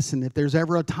 Listen, if there's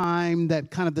ever a time that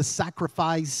kind of the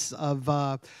sacrifice of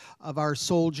our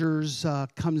soldiers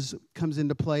comes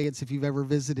into play, it's if you've ever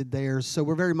visited there. So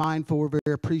we're very mindful, we're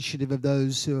very appreciative of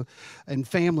those who, and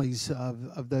families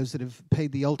of those that have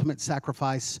paid the ultimate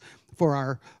sacrifice for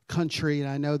our country. And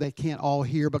I know they can't all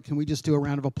hear, but can we just do a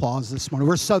round of applause this morning?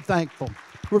 We're so thankful.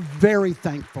 We're very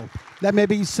thankful. That may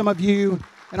be some of you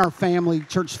in our family,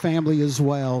 church family as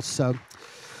well. So.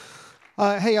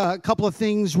 Hey, a couple of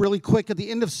things really quick. At the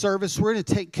end of service, we're going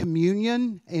to take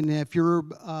communion, and if you're,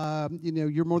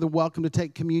 you're more than welcome to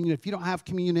take communion. If you don't have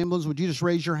communion emblems, would you just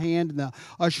raise your hand, and the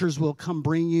ushers will come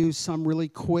bring you some really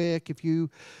quick. If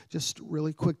you just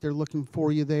really quick, they're looking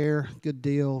for you there. Good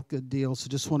deal, good deal. So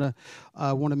just want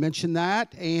to mention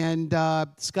that, and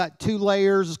it's got 2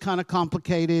 layers. It's kind of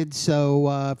complicated, so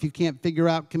if you can't figure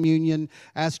out communion,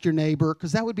 ask your neighbor,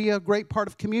 because that would be a great part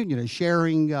of communion, is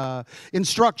sharing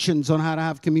instructions on how to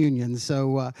have communion.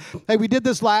 So, hey, we did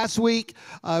this last week.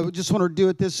 We just want to do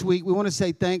it this week. We want to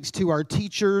say thanks to our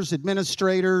teachers,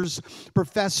 administrators,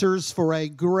 professors for a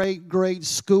great, great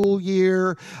school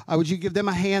year. Would you give them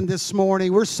a hand this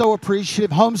morning? We're so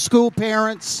appreciative. Homeschool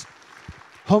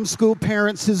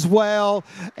parents as well.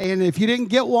 And if you didn't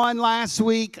get one last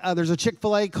week, there's a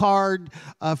Chick-fil-A card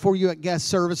for you at guest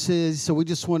services. So we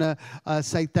just want to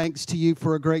say thanks to you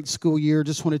for a great school year.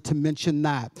 Just wanted to mention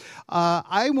that.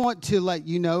 I want to let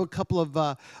you know a couple of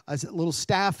little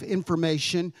staff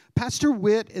information. Pastor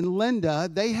Witt and Linda,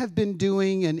 they have been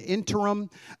doing an interim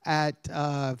at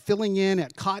filling in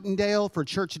at Cottondale for a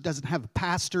church that doesn't have a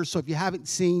pastor. So if you haven't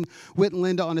seen Witt and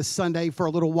Linda on a Sunday for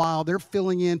a little while, they're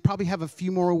filling in, probably have a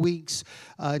few more weeks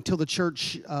until the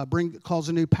church calls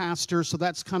a new pastor. So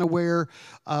that's kind of where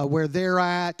they're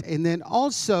at. And then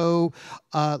also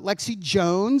Lexi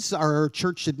Jones, our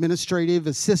church administrative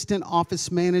assistant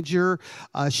office manager,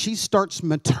 she starts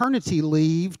maternity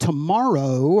leave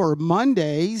tomorrow or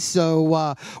Monday.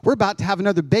 So we're about to have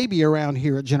another baby around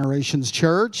here at Generations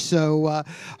Church. So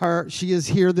she is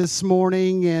here this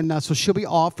morning, and so she'll be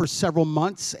off for several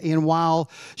months. And while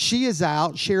she is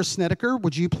out, Cher Snedeker,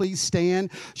 would you please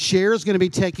stand? Cher is going to be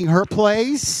taking her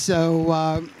place.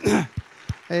 So,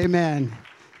 amen.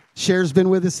 Cher's been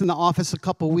with us in the office a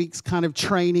couple weeks, kind of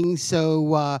training.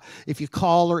 So if you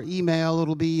call or email,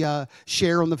 it'll be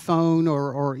Cher on the phone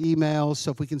or email.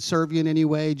 So if we can serve you in any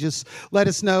way, just let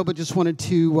us know. But just wanted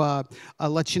to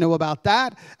let you know about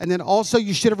that. And then also,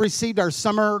 you should have received our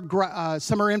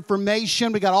summer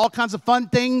information. We got all kinds of fun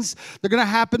things that are going to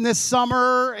happen this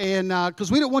summer, and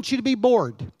because we don't want you to be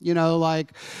bored.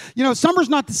 Summer's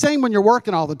not the same when you're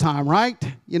working all the time, right?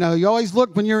 You always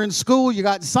look when you're in school, you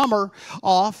got summer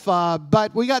off.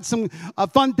 But we got some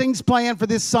fun things planned for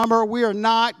this summer. We are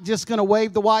not just going to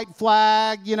wave the white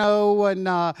flag,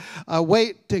 and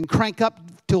wait and crank up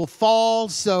till fall.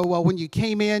 So when you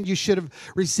came in, you should have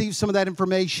received some of that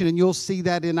information, and you'll see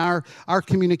that in our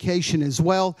communication as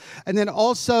well. And then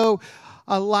also,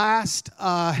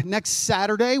 next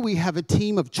Saturday, we have a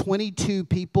team of 22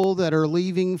 people that are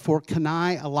leaving for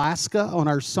Kenai, Alaska on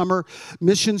our summer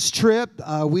missions trip.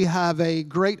 We have a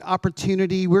great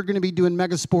opportunity. We're going to be doing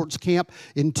Mega Sports Camp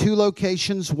in 2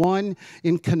 locations, one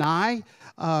in Kenai,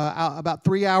 about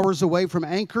 3 hours away from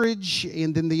Anchorage,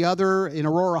 and then the other in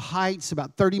Aurora Heights,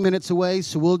 about 30 minutes away.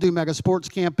 So we'll do Mega Sports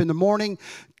Camp in the morning,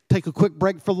 take a quick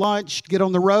break for lunch, get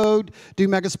on the road, do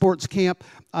Mega Sports Camp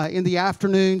in the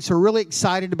afternoon. So we're really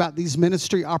excited about these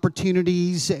ministry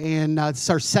opportunities, and it's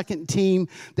our second team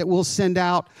that we'll send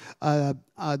out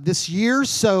this year.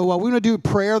 So we're going to do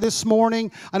prayer this morning.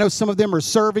 I know some of them are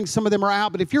serving, some of them are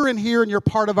out, but if you're in here and you're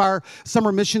part of our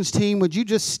summer missions team, would you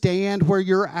just stand where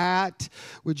you're at?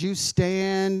 Would you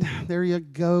stand? There you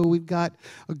go. We've got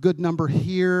a good number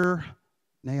here.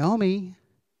 Naomi,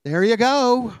 there you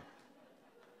go.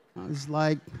 I was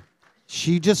like,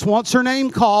 she just wants her name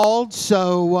called.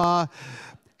 So,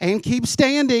 and keep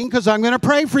standing, because I'm going to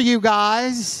pray for you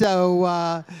guys.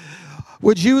 So,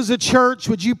 would you as a church,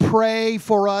 would you pray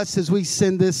for us as we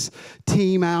send this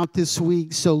team out this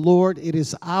week? So, Lord, it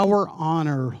is our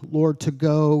honor, Lord, to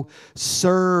go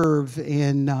serve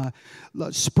and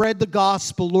spread the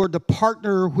gospel, Lord, to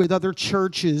partner with other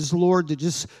churches, Lord, to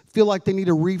just feel like they need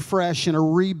a refresh and a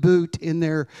reboot in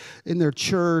their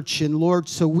church. And Lord,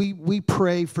 so we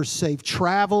pray for safe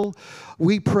travel.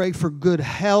 We pray for good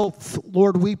health.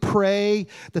 Lord, we pray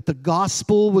that the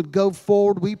gospel would go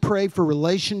forward. We pray for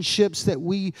relationships that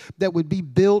would be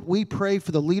built. We pray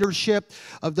for the leadership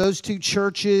of those two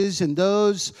churches and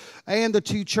the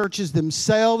two churches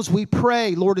themselves. We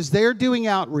pray, Lord, as they're doing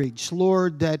outreach,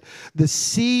 Lord, that the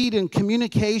seed and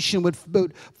communication would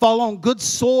fall on good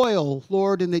soil,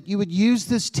 Lord, and that you would use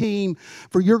this team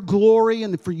for your glory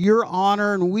and for your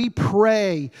honor. And we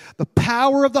pray the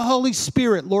power of the Holy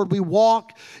Spirit, Lord, we walk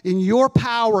in your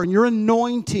power and your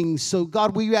anointing. So,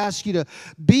 God, we ask you to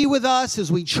be with us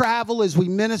as we travel, as we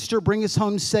minister, bring us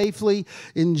home safely.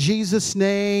 In Jesus'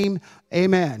 name,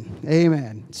 amen.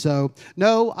 Amen. So,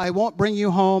 no, I won't bring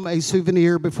you home a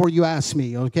souvenir before you ask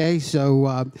me, okay? So,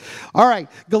 all right,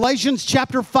 Galatians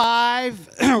chapter 5.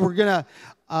 We're going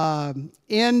to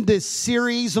end this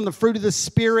series on the fruit of the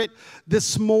Spirit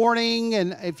this morning.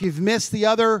 And if you've missed the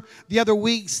other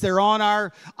weeks, they're on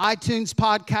our iTunes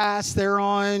podcast. They're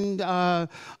on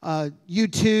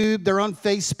YouTube. They're on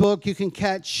Facebook. You can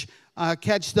catch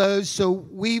those. So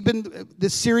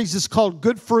this series is called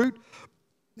Good Fruit.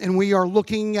 And we are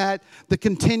looking at the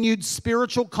continued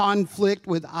spiritual conflict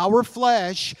with our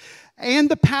flesh and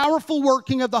the powerful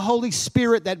working of the Holy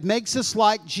Spirit that makes us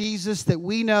like Jesus, that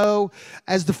we know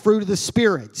as the fruit of the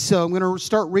Spirit. So I'm going to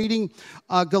start reading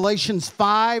Galatians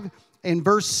 5 and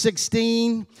verse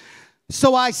 16.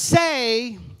 So I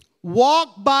say,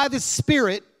 walk by the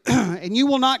Spirit, and you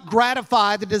will not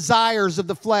gratify the desires of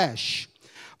the flesh.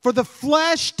 For the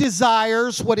flesh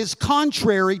desires what is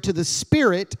contrary to the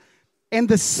Spirit, and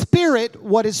the Spirit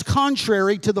what is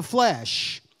contrary to the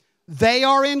flesh. They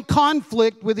are in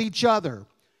conflict with each other,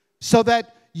 so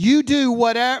that you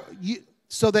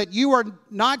are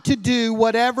not to do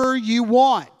whatever you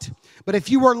want. But if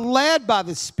you are led by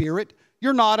the Spirit,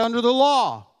 you're not under the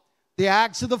law. The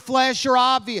acts of the flesh are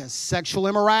obvious: sexual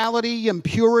immorality,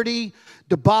 impurity,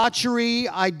 debauchery,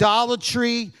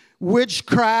 idolatry,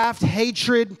 witchcraft,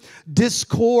 hatred,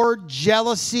 discord,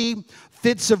 jealousy,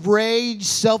 fits of rage,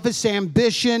 selfish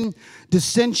ambition,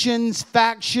 dissensions,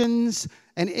 factions,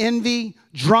 and envy,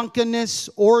 drunkenness,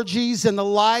 orgies, and the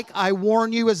like. I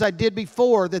warn you, as I did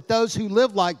before, that those who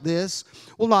live like this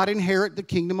will not inherit the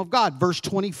kingdom of God. Verse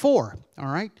 24, all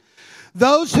right?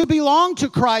 Those who belong to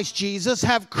Christ Jesus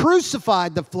have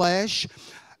crucified the flesh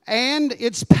and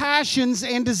its passions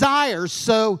and desires.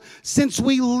 So, since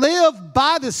we live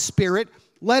by the Spirit,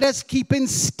 let us keep in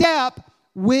step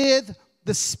with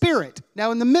the Spirit.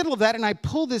 Now, in the middle of that, and I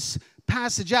pull this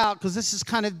passage out because this has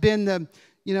kind of been the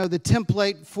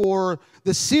template for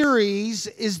the series,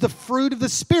 is the fruit of the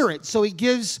Spirit. So he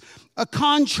gives a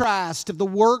contrast of the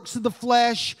works of the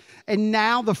flesh and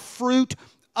now the fruit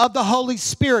of the Holy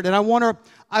Spirit. And I want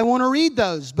to read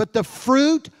those. But the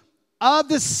fruit of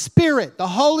the Spirit, the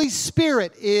Holy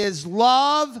Spirit, is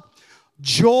love,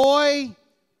 joy,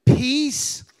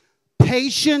 peace,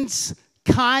 patience,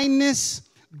 kindness,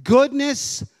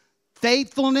 goodness,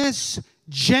 faithfulness,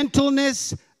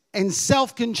 gentleness, and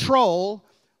self-control.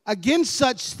 Against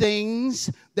such things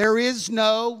there is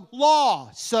no law.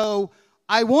 So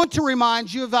I want to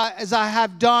remind you, as I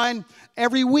have done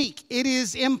every week, it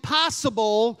is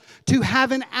impossible to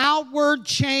have an outward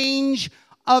change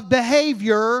of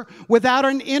behavior without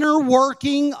an inner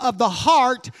working of the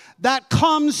heart that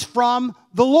comes from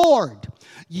the Lord.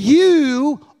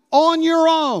 You, on your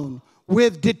own,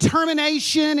 with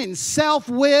determination and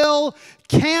self-will,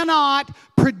 cannot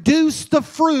produce the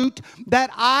fruit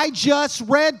that I just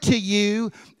read to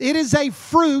you. It is a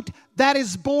fruit that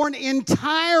is born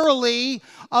entirely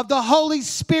of the Holy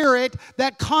Spirit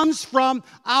that comes from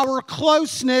our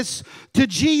closeness to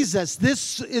Jesus.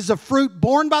 This is a fruit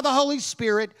born by the Holy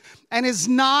Spirit and is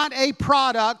not a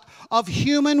product of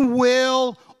human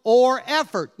will or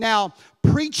effort. Now,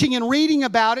 preaching and reading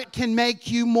about it can make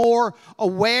you more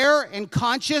aware and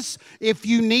conscious if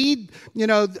you need,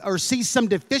 or see some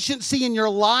deficiency in your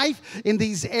life in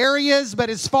these areas. But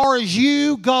as far as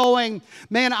you going,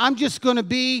 man, I'm just going to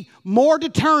be more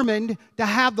determined to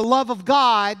have the love of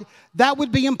God, that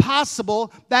would be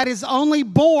impossible. That is only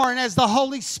born as the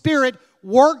Holy Spirit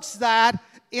works that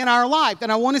in our life.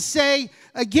 And I want to say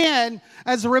again,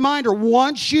 as a reminder,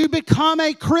 once you become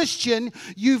a Christian,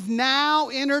 you've now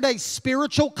entered a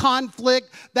spiritual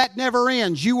conflict that never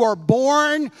ends. You are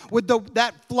born with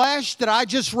that flesh that I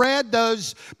just read,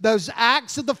 those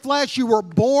acts of the flesh. You were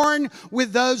born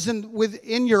with those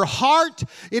within your heart.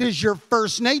 It is your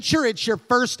first nature. It's your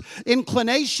first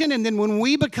inclination. And then when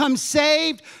we become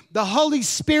saved, the Holy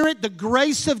Spirit, the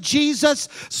grace of Jesus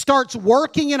starts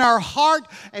working in our heart,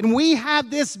 and we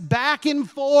have this back and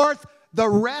forth the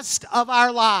rest of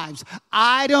our lives.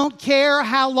 I don't care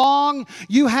how long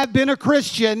you have been a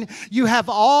Christian, you have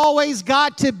always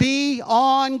got to be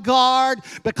on guard,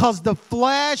 because the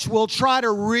flesh will try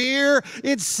to rear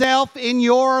itself in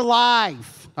your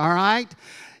life. All right?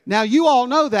 Now, you all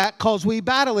know that because we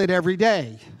battle it every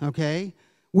day, okay?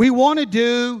 We want to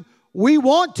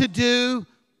do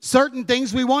certain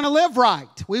things. We want to live right.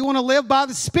 We want to live by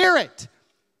the Spirit.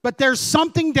 But there's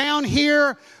something down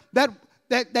here that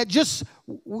just,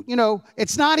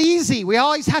 it's not easy. We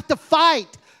always have to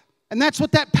fight. And that's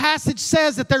what that passage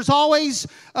says, that there's always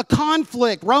a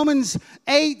conflict. Romans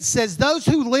 8 says, those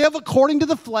who live according to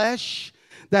the flesh,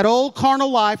 that old carnal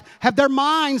life, have their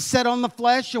minds set on the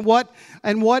flesh and what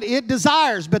it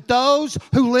desires. But those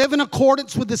who live in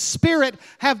accordance with the Spirit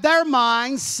have their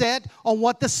minds set on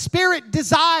what the Spirit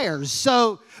desires.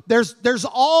 So there's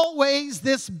always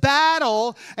this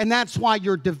battle, and that's why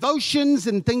your devotions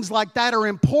and things like that are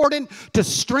important to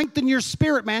strengthen your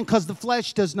spirit, man, because the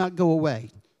flesh does not go away.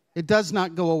 It does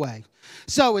not go away.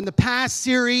 So in the past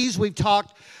series, we've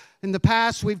talked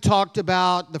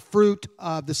about the fruit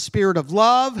of the Spirit of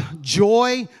love,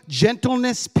 joy,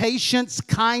 gentleness, patience,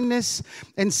 kindness,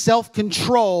 and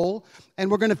self-control.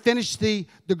 And we're going to finish the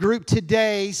group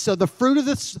today. So the fruit of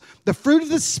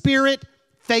the Spirit,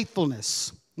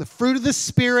 faithfulness. The fruit of the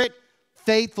Spirit,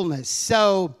 faithfulness.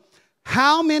 So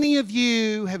how many of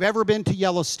you have ever been to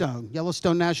Yellowstone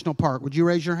National Park? Would you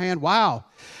raise your hand? Wow.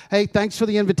 Hey, thanks for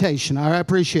the invitation. I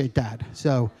appreciate that.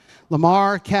 So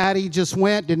Lamar, Caddy just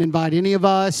went, didn't invite any of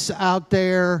us out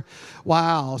there.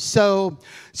 Wow. So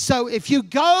if you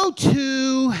go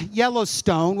to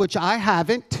Yellowstone, which I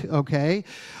haven't, okay.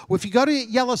 Well, if you go to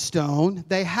Yellowstone,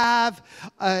 they have,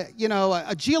 a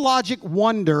geologic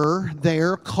wonder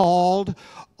there called,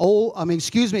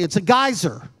 it's a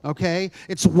geyser, okay?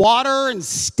 It's water and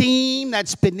steam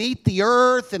that's beneath the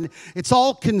earth, and it's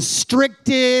all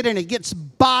constricted, and it gets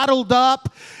bottled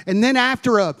up, and then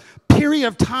after a period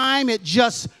of time, it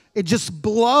just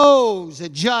blows.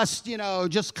 It just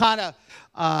kind of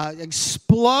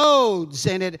explodes,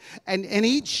 and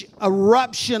each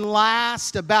eruption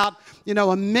lasts about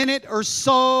a minute or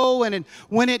so, and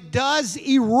when it does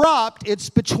erupt, it's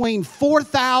between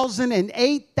 4,000 and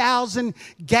 8,000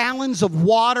 gallons of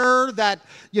water that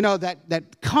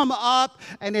come up,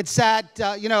 and it's at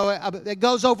it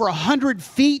goes over 100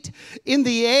 feet in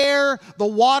the air. The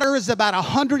water is about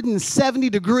 170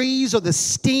 degrees, or the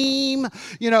steam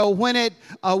when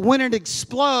it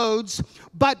explodes.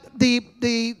 But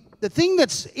the thing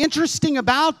that's interesting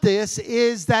about this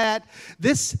is that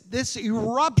this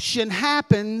eruption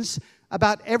happens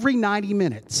about every 90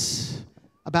 minutes.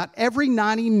 About every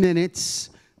 90 minutes,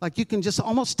 like you can just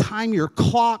almost time your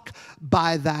clock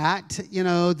by that,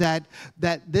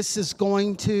 that this is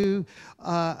going to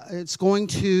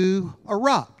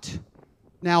erupt.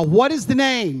 Now, what is the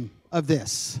name of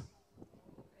this?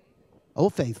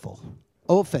 Old Faithful.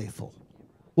 Old Faithful.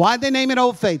 Why'd they name it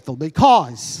Old Faithful?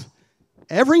 Because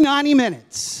every 90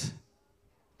 minutes,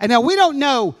 and now we don't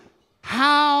know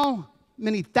how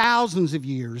many thousands of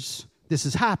years this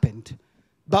has happened,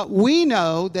 but we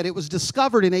know that it was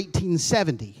discovered in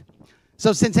 1870.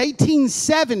 So since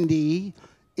 1870,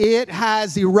 it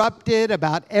has erupted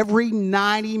about every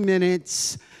 90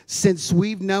 minutes since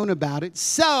we've known about it.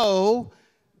 So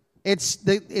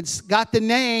it's got the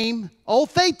name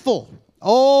Old Faithful.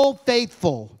 Old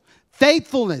Faithful.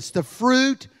 Faithfulness, the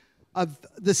fruit of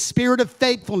the Spirit of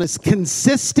faithfulness,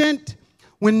 consistent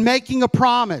when making a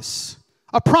promise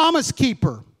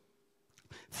keeper,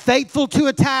 faithful to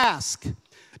a task,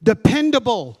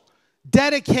 dependable,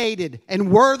 dedicated,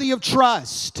 and worthy of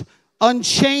trust,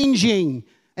 unchanging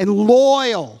and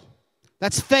loyal.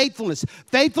 That's faithfulness.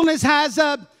 Faithfulness has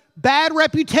a bad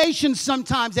reputation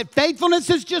sometimes, that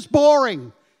faithfulness is just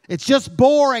boring. It's just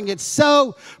boring. It's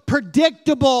so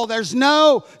predictable. There's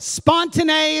no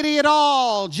spontaneity at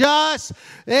all.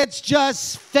 It's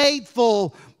just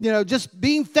faithful, just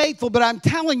being faithful. But I'm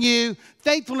telling you,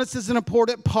 faithfulness is an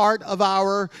important part of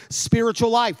our spiritual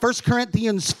life. 1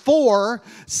 Corinthians 4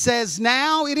 says,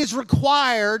 now it is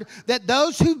required that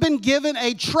those who've been given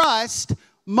a trust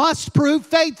must prove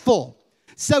faithful.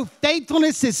 So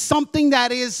faithfulness is something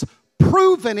that is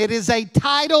proven. It is a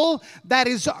title that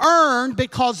is earned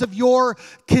because of your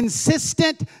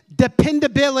consistent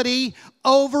dependability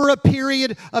over a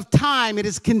period of time. It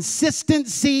is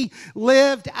consistency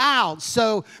lived out.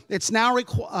 So it's now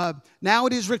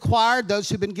it is required. Those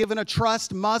who've been given a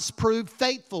trust must prove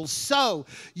faithful. So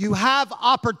you have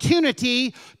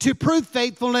opportunity to prove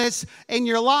faithfulness in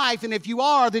your life, and if you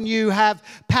are, then you have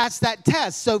passed that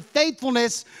test. So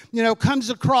faithfulness, comes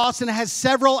across and has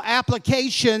several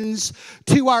applications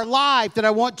to our life that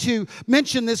I want to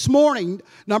mention this morning.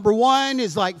 Number one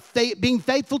is like being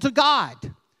faithful to God.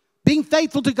 Being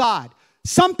faithful to God.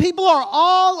 Some people are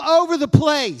all over the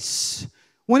place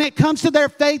when it comes to their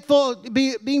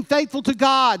being faithful to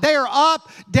God. They are up,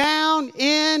 down,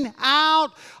 in,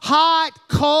 out, hot,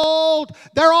 cold.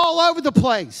 They're all over the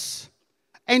place.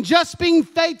 And just being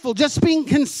faithful, just being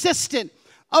consistent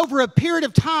over a period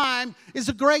of time is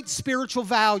a great spiritual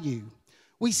value.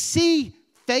 We see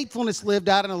faithfulness lived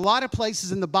out in a lot of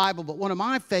places in the Bible, but one of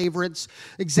my favorites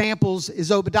examples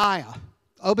is Obadiah.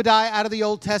 Obadiah out of the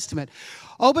Old Testament.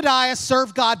 Obadiah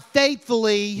served God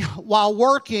faithfully while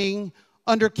working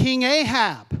under King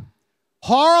Ahab.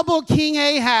 Horrible King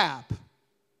Ahab.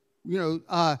 You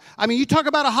talk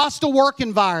about a hostile work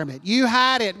environment. You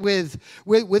had it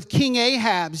with King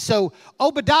Ahab. So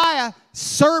Obadiah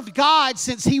served God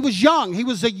since he was young. He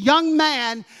was a young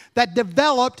man that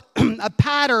developed a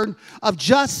pattern of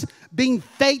just being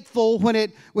faithful when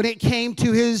it came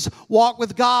to his walk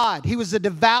with God. He was a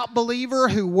devout believer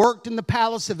who worked in the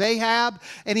palace of Ahab,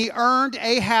 and he earned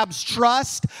Ahab's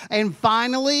trust. And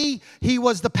finally, he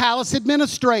was the palace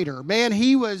administrator. Man,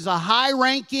 he was a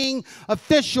high-ranking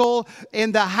official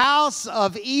in the house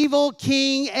of evil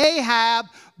King Ahab,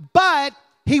 but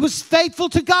he was faithful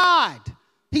to God.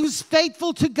 He was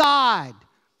faithful to God.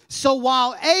 So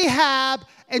while Ahab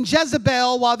and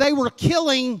Jezebel, while they were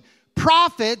killing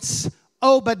prophets,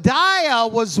 Obadiah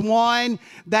was one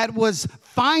that was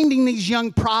finding these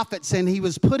young prophets, and he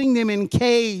was putting them in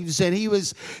caves, and he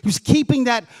was keeping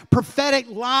that prophetic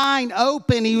line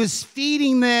open. He was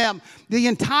feeding them the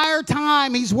entire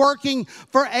time he's working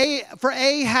for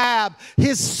Ahab.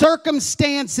 His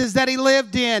circumstances that he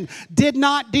lived in did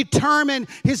not determine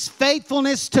his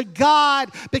faithfulness to God,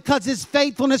 because his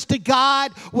faithfulness to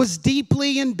God was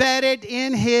deeply embedded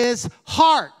in his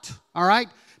heart. All right?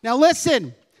 Now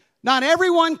listen, not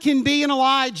everyone can be an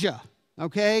Elijah,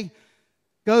 okay?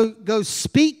 Go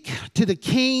speak to the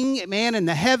king, man, in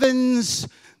the heavens.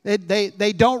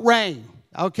 They don't reign,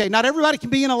 okay? Not everybody can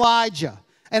be an Elijah.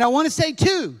 And I want to say,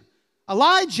 too,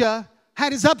 Elijah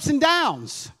had his ups and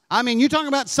downs. I mean, you're talking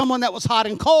about someone that was hot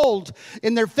and cold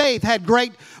in their faith, had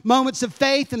great moments of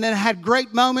faith, and then had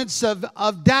great moments of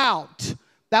doubt.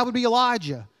 That would be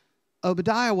Elijah.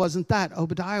 Obadiah wasn't that.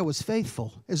 Obadiah was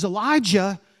faithful. As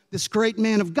Elijah, this great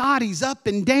man of God, he's up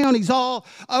and down. He's all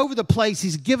over the place.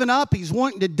 He's given up. He's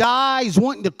wanting to die. He's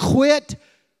wanting to quit.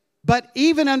 But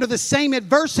even under the same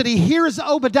adversity, here's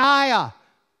Obadiah,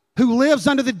 who lives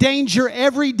under the danger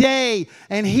every day,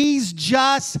 and he's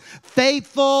just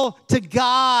faithful to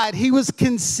God. He was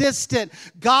consistent.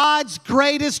 God's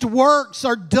greatest works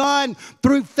are done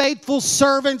through faithful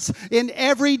servants in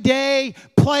everyday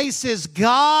places.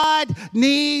 God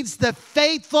needs the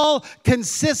faithful,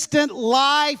 consistent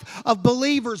life of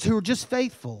believers who are just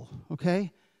faithful,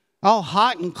 okay? All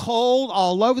hot and cold,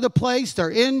 all over the place. They're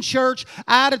in church,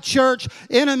 out of church,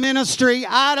 in a ministry,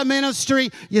 out of ministry.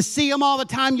 You see them all the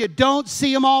time. You don't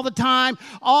see them all the time.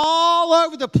 All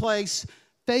over the place.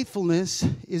 Faithfulness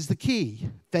is the key.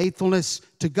 Faithfulness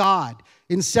to God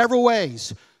in several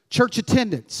ways. Church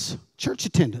attendance,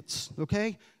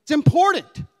 okay? It's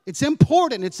important. It's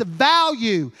important. It's a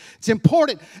value. It's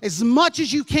important. As much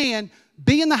as you can,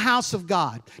 be in the house of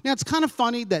God. Now, it's kind of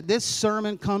funny that this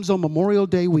sermon comes on Memorial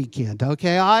Day weekend,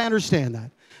 okay? I understand that.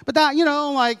 But that,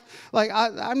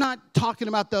 I'm not talking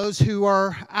about those who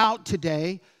are out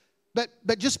today,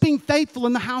 but just being faithful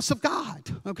in the house of God,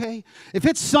 okay? If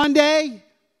it's Sunday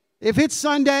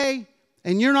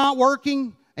and you're not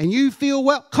working and you feel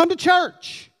well, come to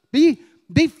church. Be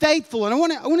faithful. And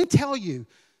I want to tell you,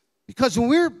 because when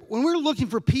we're looking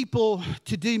for people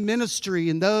to do ministry,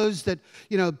 and those that,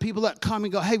 people that come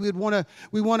and go, hey, we want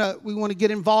to get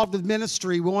involved with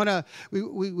ministry.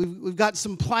 We've got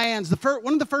some plans.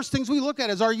 One of the first things we look at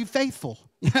is, are you faithful?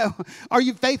 Are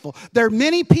you faithful? There are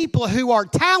many people who are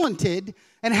talented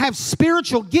and have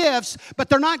spiritual gifts, but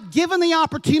they're not given the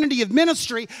opportunity of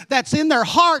ministry that's in their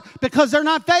heart because they're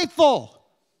not faithful.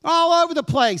 All over the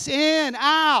place, in,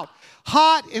 out,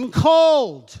 hot and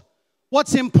cold.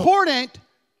 What's important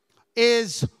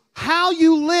is how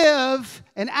you live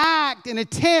and act and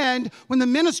attend when the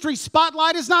ministry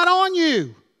spotlight is not on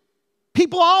you.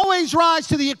 People always rise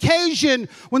to the occasion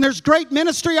when there's great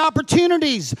ministry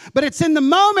opportunities, but it's in the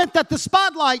moment that the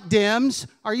spotlight dims.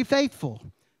 Are you faithful?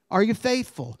 Are you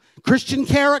faithful? Christian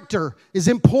character is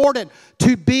important.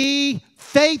 To be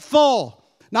faithful,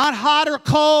 not hot or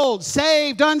cold,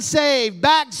 saved, unsaved,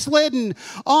 backslidden,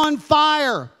 on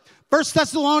fire. 1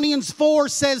 Thessalonians 4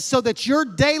 says, so that your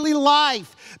daily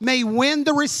life may win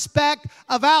the respect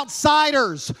of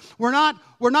outsiders. We're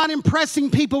not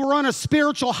impressing people. We're on a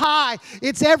spiritual high.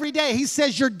 It's every day. He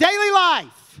says your daily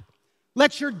life,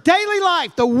 let your daily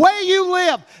life, the way you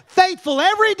live, faithful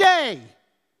every day,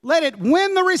 let it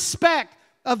win the respect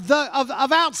of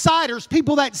outsiders,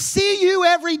 people that see you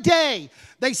every day.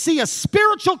 They see a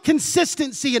spiritual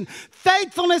consistency and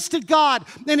faithfulness to God,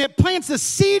 and it plants a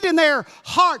seed in their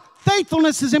heart.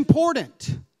 Faithfulness is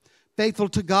important. Faithful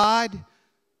to God,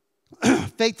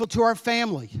 faithful to our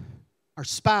family, our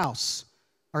spouse,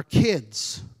 our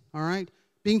kids, all right?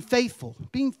 Being faithful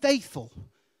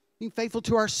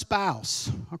to our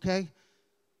spouse, okay?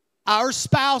 Our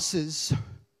spouses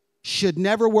should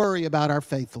never worry about our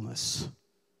faithfulness.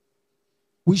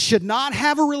 We should not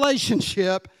have a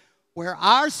relationship where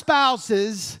our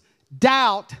spouses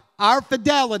doubt our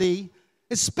fidelity,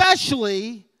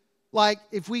 especially like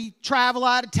if we travel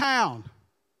out of town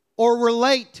or we're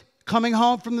late coming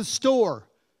home from the store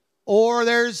or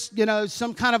there's,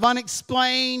 some kind of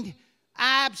unexplained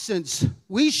absence.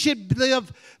 We should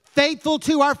live faithful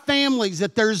to our families,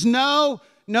 that there's no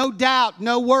doubt,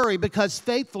 no worry, because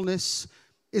faithfulness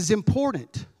is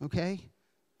important, okay?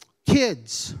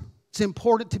 Kids, it's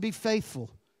important to be faithful.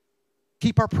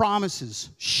 Keep our promises.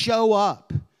 Show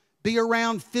up. Be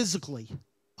around physically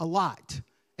a lot.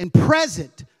 And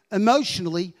present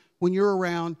emotionally when you're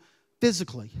around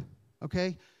physically,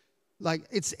 okay? Like,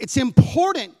 it's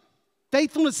important.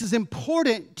 Faithfulness is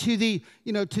important to the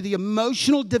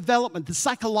emotional development, the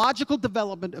psychological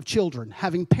development of children,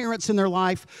 having parents in their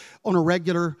life on a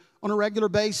regular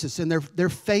basis, and they're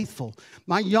faithful.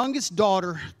 My youngest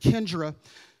daughter, Kendra,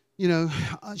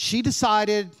 she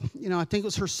decided, I think it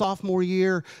was her sophomore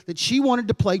year, that she wanted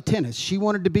to play tennis. She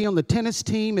wanted to be on the tennis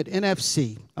team at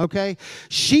NFC, okay?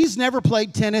 She's never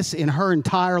played tennis in her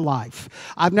entire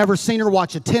life. I've never seen her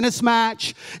watch a tennis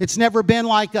match. It's never been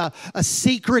like a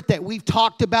secret that we've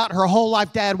talked about her whole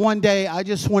life. Dad, one day I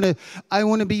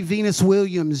want to be Venus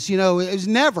Williams. It was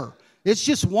never. It's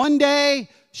just one day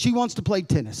she wants to play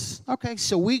tennis. Okay,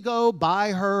 so we go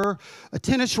buy her a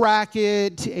tennis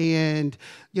racket and,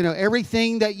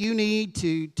 everything that you need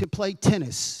to play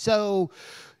tennis. So,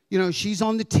 she's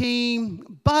on the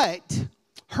team, but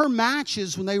her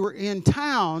matches when they were in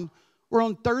town were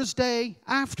on Thursday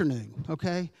afternoon,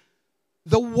 okay?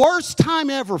 The worst time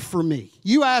ever for me.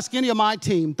 You ask any of my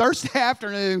team, Thursday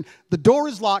afternoon, the door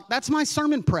is locked. That's my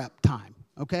sermon prep time,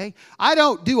 okay? I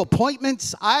don't do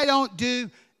appointments. I don't do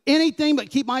anything but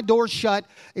keep my doors shut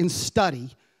and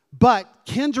study. But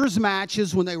Kendra's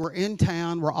matches when they were in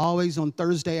town were always on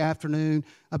Thursday afternoon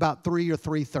about 3 or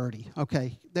 3:30.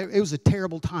 Okay, it was a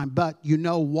terrible time. But you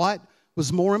know what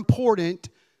was more important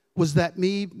was that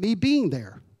me being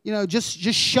there. Just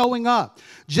showing up,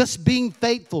 just being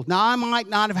faithful. Now, I might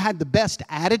not have had the best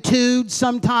attitude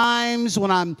sometimes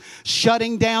when I'm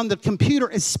shutting down the computer,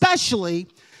 especially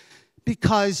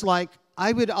because,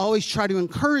 I would always try to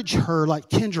encourage her,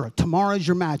 Kendra, tomorrow's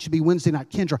your match. It'll be Wednesday night.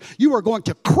 Kendra, you are going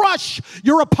to crush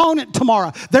your opponent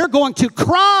tomorrow. They're going to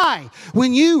cry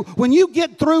when you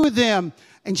get through with them.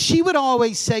 And she would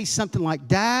always say something like,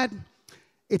 Dad,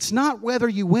 it's not whether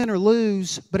you win or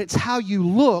lose, but it's how you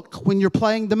look when you're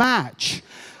playing the match.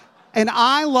 And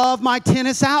I love my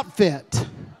tennis outfit.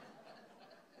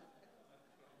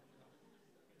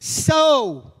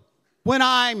 So when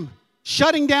I'm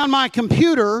shutting down my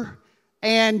computer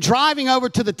and driving over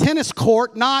to the tennis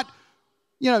court, not,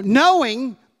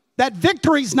 knowing that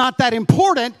victory's not that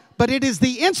important, but it is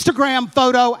the Instagram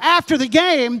photo after the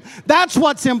game. That's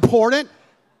what's important.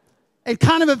 It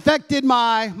kind of affected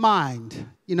my mind.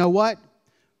 You know what?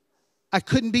 I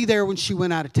couldn't be there when she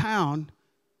went out of town,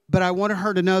 but I wanted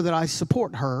her to know that I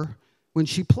support her when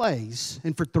she plays.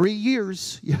 And for 3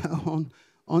 years,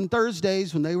 on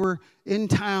Thursdays when they were in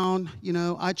town,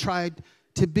 I tried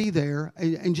to be there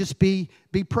and just be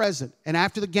present. And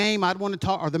after the game, I'd want to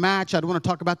talk, or the match, I'd want to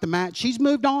talk about the match. She's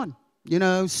moved on,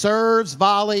 serves,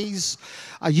 volleys,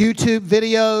 YouTube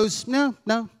videos. No.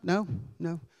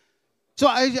 So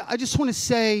I just want to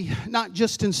say, not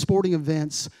just in sporting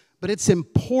events, but it's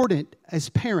important as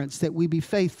parents that we be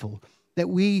faithful. that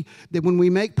when we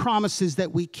make promises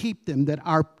that we keep them, that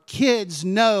our kids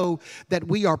know that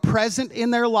we are present in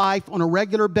their life on a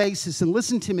regular basis. And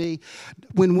listen to me,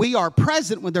 when we are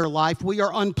present with their life, we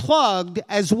are unplugged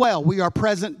as well. We are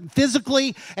present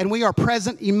physically and we are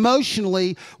present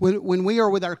emotionally when we are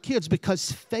with our kids,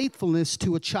 because faithfulness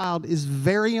to a child is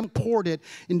very important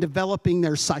in developing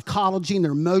their psychology and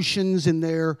their emotions and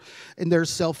their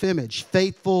self-image.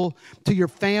 Faithful to your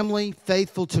family,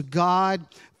 faithful to God,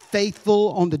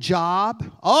 faithful on the job.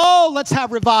 Oh, let's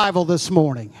have revival this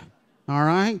morning. All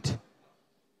right?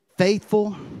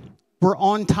 Faithful. We're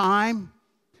on time,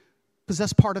 because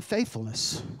that's part of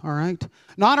faithfulness. All right?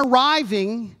 Not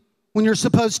arriving when you're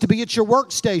supposed to be at your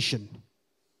workstation.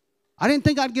 I didn't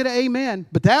think I'd get an amen,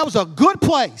 but that was a good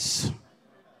place.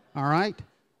 All right?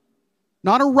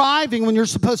 Not arriving when you're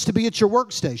supposed to be at your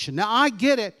workstation. Now, I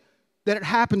get it that it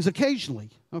happens occasionally,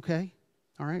 okay?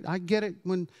 All right, I get it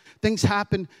when things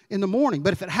happen in the morning.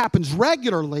 But if it happens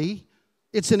regularly,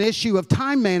 it's an issue of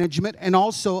time management and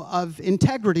also of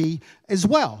integrity as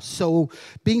well. So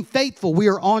being faithful, we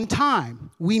are on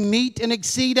time. We meet and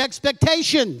exceed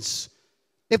expectations.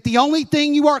 If the only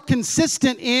thing you are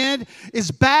consistent in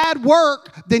is bad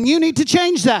work, then you need to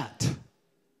change that.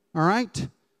 All right?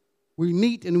 We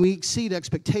meet and we exceed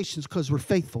expectations because we're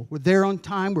faithful. We're there on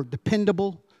time. We're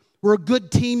dependable. We're a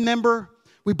good team member.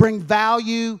 We bring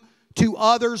value to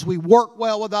others. We work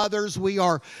well with others. We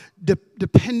are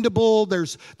dependable.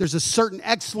 There's a certain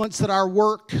excellence that our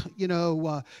work,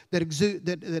 that exude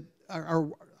that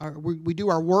we do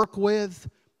our work with.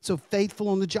 So faithful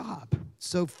on the job.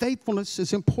 So faithfulness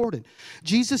is important.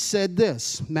 Jesus said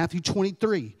this, Matthew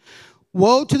 23.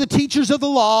 Woe to the teachers of the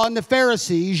law and the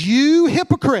Pharisees, you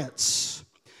hypocrites!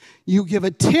 You give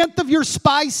 1/10 of your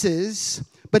spices,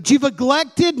 but you've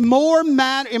neglected more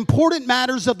important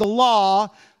matters of the law,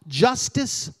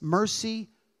 justice, mercy,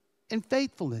 and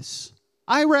faithfulness.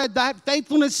 I read that.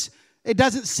 Faithfulness, it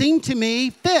doesn't seem to me,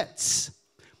 fits.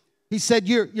 He said,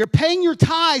 you're paying your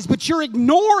tithes, but you're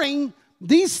ignoring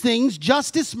these things,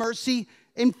 justice, mercy,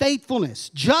 and faithfulness.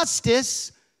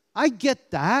 Justice, I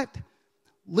get that.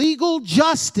 Legal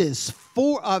justice,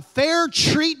 for a fair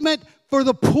treatment for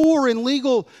the poor in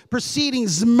legal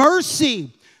proceedings.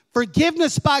 Mercy,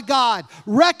 forgiveness by God,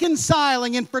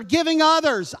 reconciling and forgiving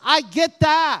others. I get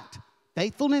that.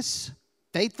 Faithfulness.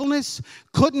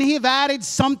 Couldn't he have added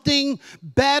something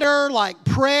better like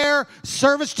prayer,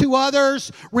 service to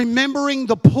others, remembering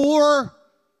the poor?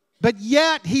 But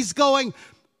yet he's going,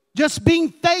 just being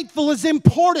faithful is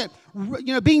important.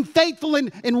 Being faithful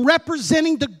in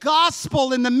representing the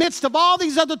gospel in the midst of all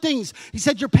these other things. He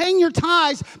said, you're paying your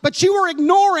tithes, but you are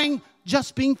ignoring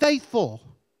just being faithful.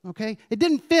 Okay? It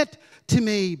didn't fit to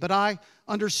me, but I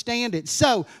understand it.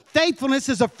 So, faithfulness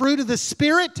is a fruit of the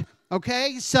Spirit.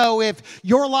 Okay? So, if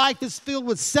your life is filled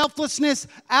with selflessness,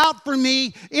 out for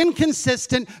me,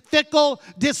 inconsistent, fickle,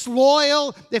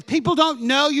 disloyal, if people don't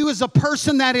know you as a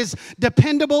person that is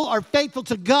dependable or faithful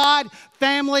to God,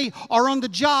 family, or on the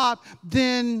job,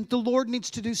 then the Lord needs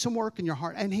to do some work in your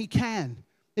heart, and He can.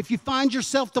 If you find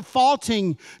yourself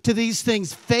defaulting to these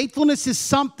things, faithfulness is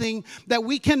something that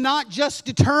we cannot just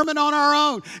determine on our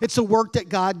own. It's a work that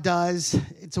God does.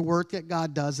 It's a work that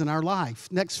God does in our life.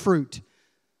 Next fruit.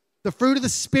 The fruit of the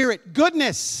Spirit.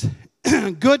 Goodness.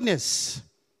 Goodness.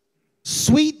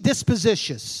 Sweet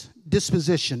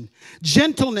disposition.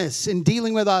 Gentleness in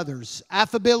dealing with others.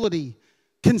 Affability.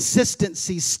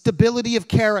 Consistency. Stability of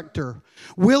character.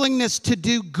 Willingness to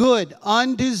do good.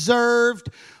 Undeserved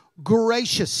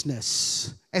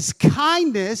graciousness. As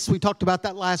kindness, we talked about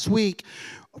that last week,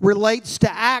 relates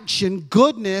to action,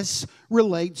 goodness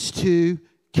relates to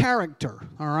character.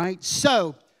 All right?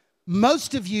 So,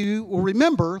 most of you will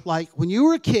remember, like when you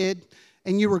were a kid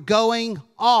and you were going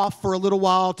off for a little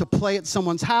while to play at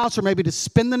someone's house or maybe to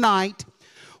spend the night,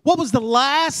 what was the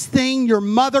last thing your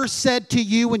mother said to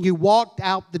you when you walked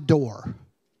out the door?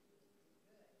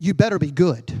 You better be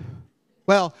good.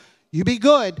 Well, you be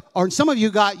good, or some of you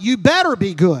got, you better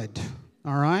be good,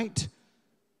 all right?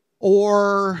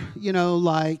 Or,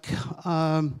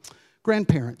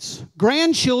 grandparents.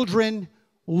 Grandchildren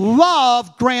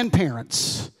love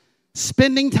grandparents.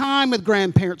 Spending time with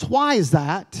grandparents. Why is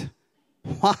that?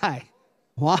 Why?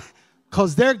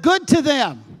 Because they're good to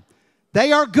them.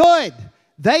 They are good.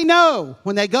 They know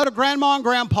when they go to grandma and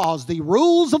grandpa's, the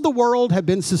rules of the world have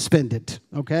been suspended,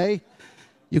 okay?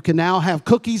 You can now have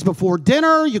cookies before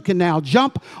dinner. You can now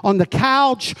jump on the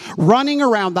couch. Running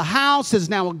around the house is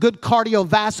now a good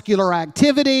cardiovascular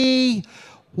activity.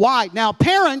 Why? Now,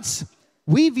 parents,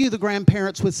 we view the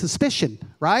grandparents with suspicion,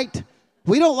 right?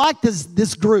 We don't like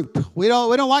this group. We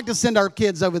don't like to send our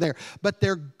kids over there. But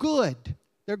they're good.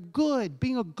 They're good,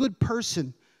 being a good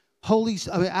person.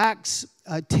 Acts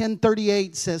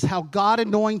 10:38 says how God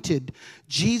anointed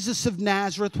Jesus of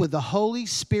Nazareth with the Holy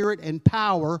Spirit and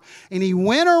power, and he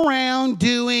went around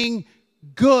doing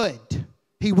good.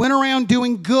 He went around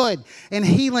doing good and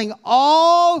healing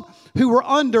all who were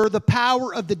under the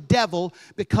power of the devil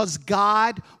because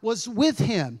God was with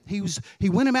him. He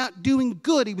went about doing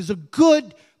good. He was a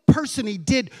good person. He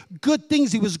did good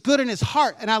things. He was good in his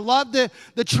heart. And I love the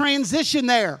transition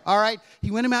there, all right?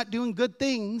 He went about doing good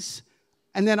things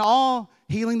and then all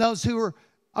healing those who were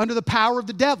under the power of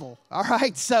the devil, all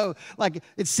right? So, like,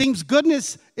 it seems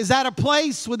goodness is at a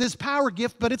place with this power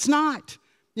gift, but it's not.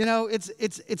 You know,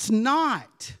 it's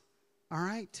not, all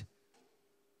right?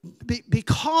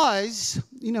 Because,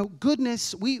 you know,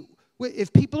 goodness,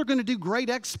 if people are going to do great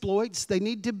exploits, they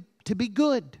need to be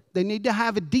good. They need to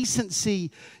have a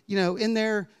decency, you know, in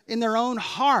their own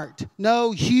heart.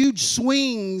 No huge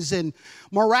swings in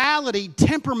morality,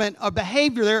 temperament, or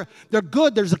behavior. They're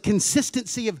good. There's a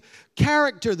consistency of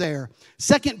character there.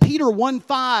 2 Peter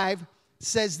 1:5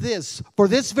 says this, for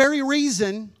this very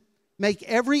reason, make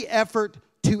every effort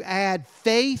to add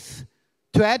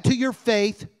to your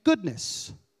faith,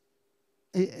 goodness.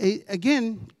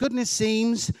 Again, goodness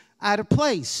seems out of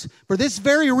place. For this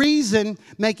very reason,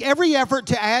 make every effort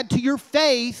to add to your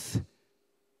faith,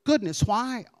 goodness.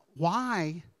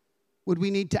 Why would we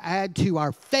need to add to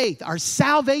our faith, our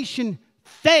salvation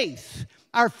faith,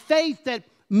 our faith that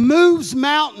moves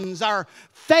mountains, our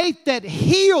faith that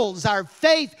heals, our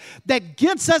faith that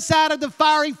gets us out of the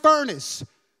fiery furnace?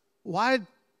 Why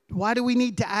do we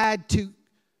need to add to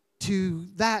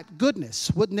that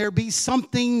goodness? Wouldn't there be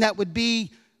something that would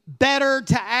be better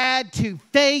to add to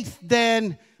faith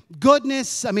than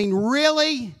goodness? I mean,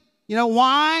 really? You know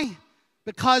why?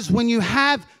 Because when you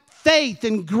have faith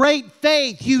and great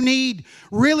faith, you need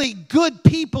really good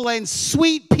people and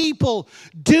sweet people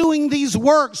doing these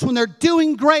works. When they're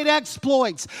doing great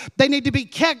exploits, they need to be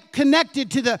kept connected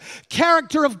to the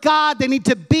character of God. They need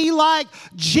to be like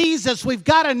Jesus. We've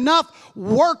got enough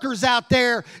workers out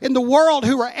there in the world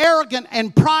who are arrogant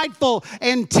and prideful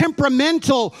and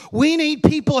temperamental. We need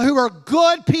people who are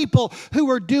good people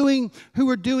who are doing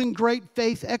great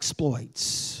faith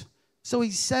exploits. So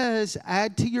he says,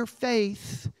 add to your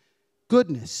faith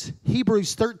goodness.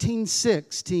 Hebrews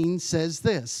 13:16 says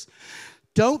this,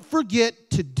 don't forget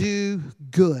to do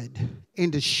good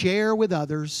and to share with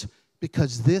others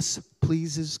because this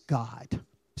pleases God.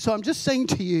 So I'm just saying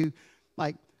to you,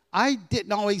 like, I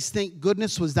didn't always think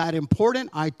goodness was that important.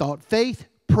 I thought faith,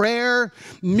 prayer,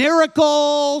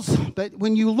 miracles. But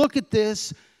when you look at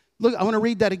this, look, I want to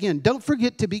read that again. Don't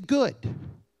forget to be good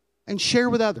and share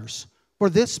with others, for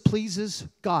this pleases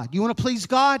God. You want to please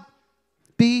God?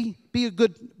 Be a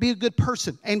good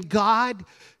person. And God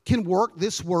can work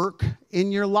this work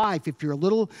in your life. If you're a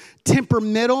little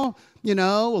temperamental, you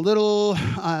know, a little,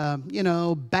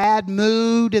 bad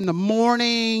mood in the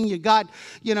morning, you got,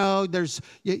 you know,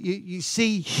 you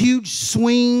see huge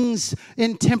swings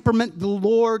in temperament, the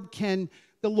Lord can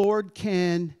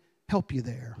help you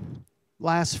there.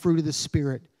 Last fruit of the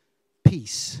Spirit,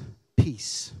 peace.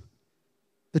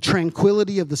 The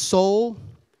tranquility of the soul,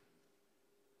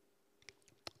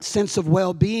 sense of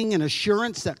well-being and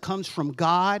assurance that comes from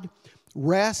God,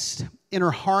 rest,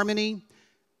 inner harmony,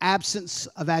 absence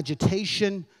of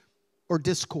agitation or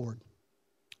discord.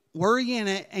 Worry and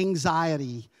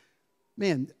anxiety,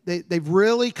 man, they've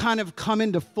really kind of come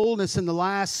into fullness in the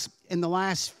last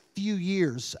few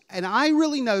years. And I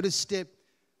really noticed it,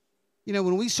 you know,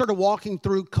 when we started walking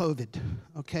through COVID,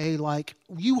 okay? Like,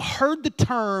 you heard the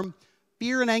term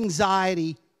fear and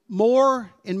anxiety more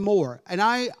and more. And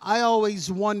I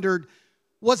always wondered,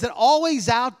 was it always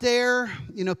out there,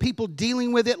 you know, people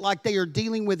dealing with it like they are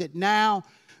dealing with it now?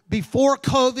 Before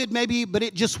COVID, maybe, but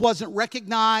it just wasn't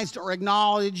recognized or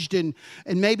acknowledged, and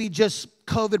maybe just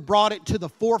COVID brought it to the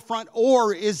forefront,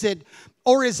 or is it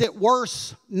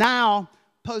worse now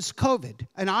post-COVID?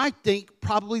 And I think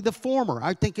probably the former.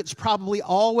 I think it's probably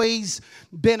always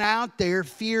been out there,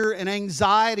 fear and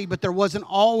anxiety, but there wasn't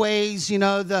always, you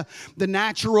know, the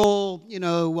natural, you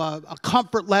know, a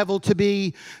comfort level to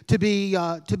be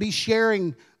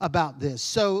sharing about this.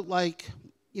 So, like,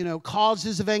 you know,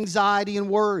 causes of anxiety and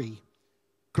worry,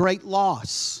 great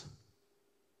loss.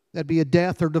 That'd be a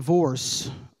death or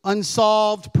divorce.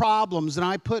 Unsolved problems, and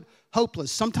I put hopeless.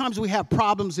 Sometimes we have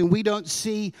problems and we don't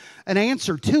see an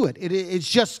answer to it. It's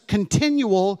just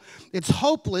continual. It's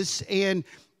hopeless, and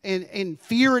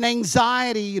fear and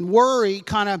anxiety and worry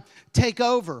kind of take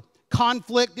over.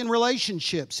 Conflict in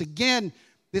relationships. Again,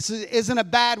 this isn't a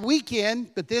bad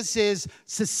weekend, but this is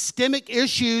systemic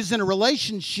issues in a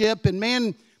relationship. And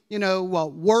man,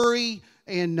 worry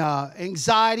and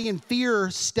anxiety and fear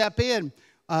step in.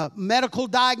 Medical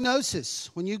diagnosis.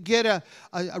 When you get a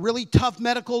really tough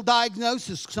medical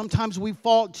diagnosis, sometimes we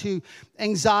fall to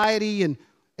anxiety and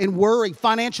worry.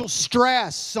 Financial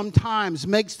stress sometimes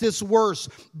makes this worse.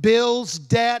 Bills,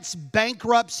 debts,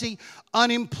 bankruptcy,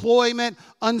 unemployment,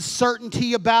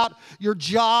 uncertainty about your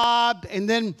job. And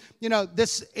then,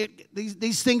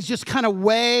 these things just kind of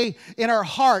weigh in our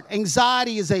heart.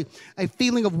 Anxiety is a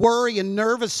feeling of worry and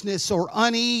nervousness or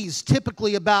unease,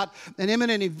 typically about an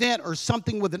imminent event or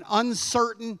something with an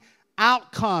uncertain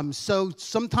outcome. So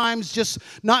sometimes just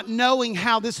not knowing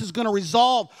how this is going to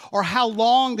resolve or how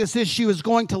long this issue is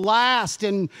going to last,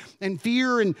 and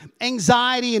fear and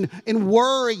anxiety and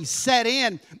worry set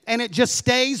in, and it just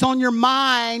stays on your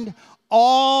mind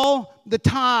all the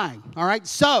time. All right.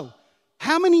 So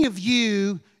how many of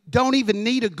you don't even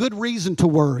need a good reason to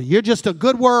worry? You're just a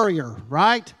good worrier,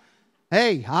 right?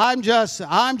 Hey, I'm just a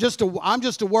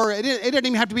worry. It doesn't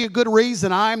even have to be a good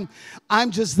reason. I'm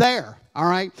just there. All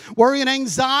right. Worry and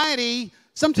anxiety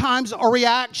sometimes are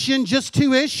reaction just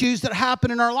to issues that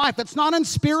happen in our life. It's not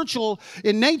unspiritual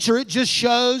in nature. It just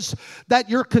shows that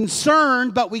you're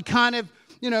concerned, but we kind of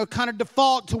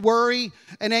default to worry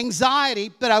and anxiety.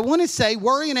 But I want to say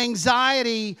worry and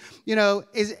anxiety,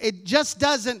 it just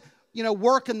doesn't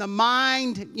work in the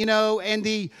mind, and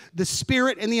the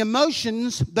spirit and the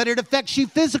emotions, but it affects you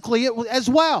physically as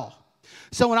well.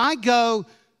 So when I go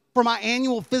for my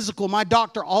annual physical, my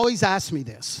doctor always asks me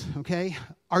this, okay?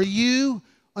 Are you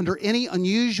under any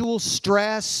unusual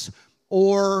stress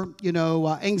or,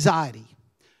 anxiety?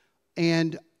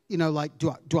 And, do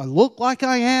I look like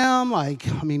I am?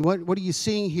 What are you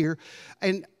seeing here?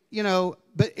 And,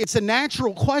 but it's a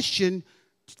natural question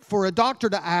for a doctor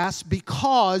to ask,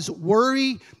 because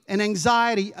worry and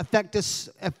anxiety affect us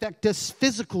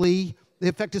physically. They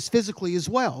affect us physically as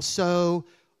well. So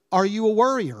are you a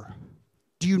worrier?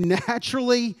 Do you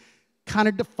naturally kind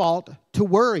of default to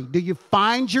worry? Do you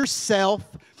find yourself,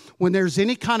 when there's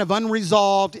any kind of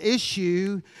unresolved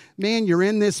issue, man, you're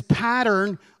in this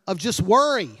pattern of just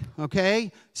worry,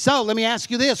 okay? So let me ask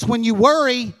you this. When you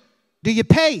worry, do you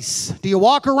pace? Do you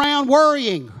walk around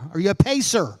worrying? Are you a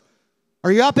pacer?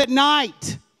 Are you up at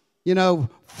night,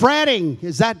 fretting?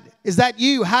 Is that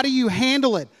you? How do you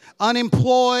handle it?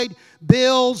 Unemployed,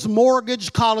 bills,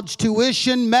 mortgage, college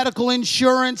tuition, medical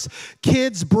insurance,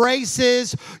 kids'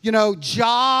 braces,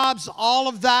 jobs, all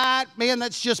of that. Man,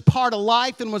 that's just part of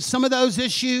life. And when some of those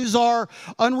issues are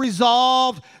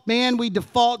unresolved, man, we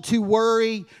default to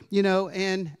worry,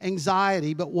 and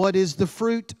anxiety. But what is the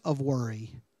fruit of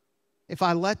worry? If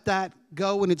I let that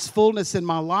go in its fullness in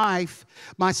my life,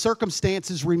 my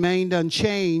circumstances remained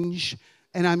unchanged,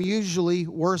 and I'm usually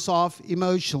worse off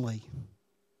emotionally.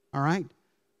 All right?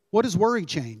 What does worry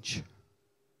change?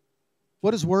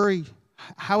 What does worry,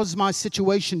 how is my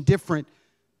situation different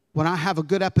when I have a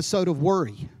good episode of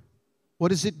worry? What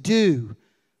does it do?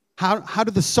 How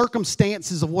do the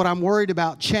circumstances of what I'm worried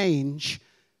about change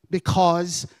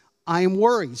because I am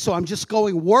worried? So I'm just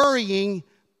going, worrying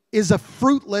is a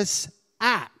fruitless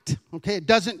act. Okay, it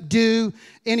doesn't do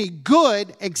any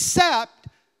good except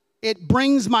it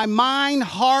brings my mind,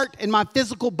 heart, and my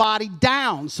physical body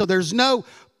down. So there's no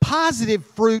positive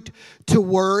fruit to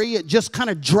worry. It just kind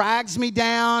of drags me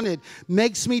down. It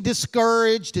makes me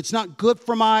discouraged. It's not good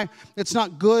for my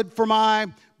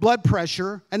blood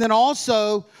pressure. And then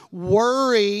also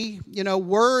worry,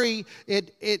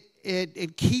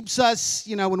 it keeps us,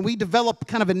 when we develop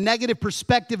kind of a negative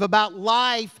perspective about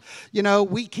life,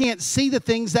 we can't see the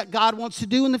things that God wants to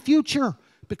do in the future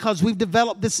because we've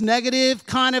developed this negative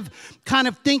kind of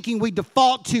thinking. We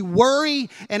default to worry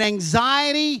and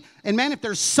anxiety. And man, if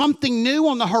there's something new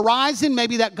on the horizon,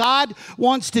 maybe that God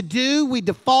wants to do, we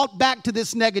default back to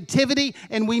this negativity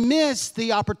and we miss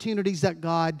the opportunities that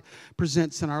God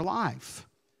presents in our life.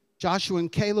 Joshua and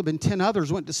Caleb and 10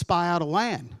 others went to spy out a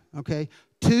land, okay?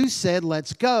 2 said,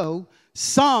 let's go.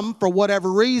 Some, for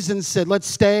whatever reason, said, let's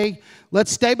stay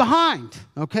behind.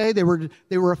 Okay, they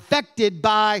were affected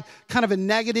by kind of a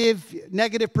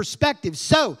negative perspective.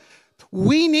 So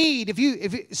we need,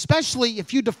 especially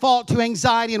if you default to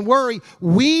anxiety and worry,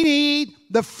 we need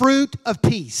the fruit of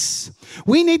peace.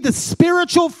 We need the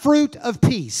spiritual fruit of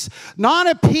peace. Not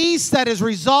a peace that is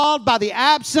resolved by the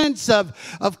absence of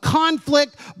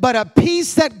conflict, but a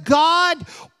peace that God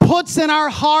puts in our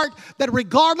heart, that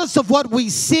regardless of what we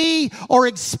see or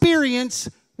experience,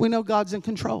 we know God's in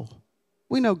control.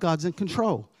 We know God's in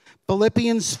control.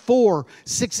 Philippians 4,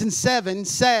 6 and 7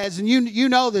 says, and you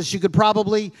know this, you could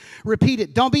probably repeat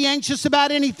it. Don't be anxious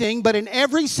about anything, but in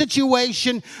every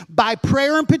situation, by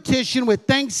prayer and petition with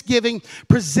thanksgiving,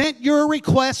 present your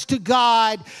requests to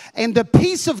God, and the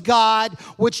peace of God,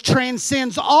 which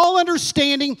transcends all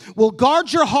understanding, will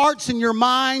guard your hearts and your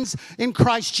minds in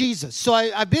Christ Jesus. So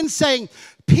I've been saying,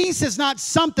 peace is not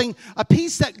something, a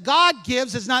peace that God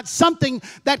gives is not something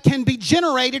that can be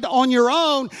generated on your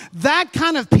own. That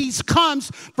kind of peace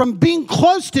comes from being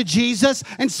close to Jesus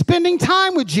and spending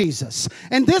time with Jesus.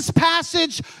 And this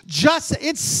passage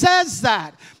it says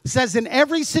that. It says in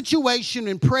every situation,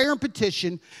 in prayer and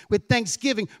petition, with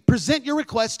thanksgiving, present your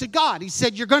requests to God. He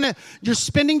said you're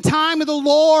spending time with the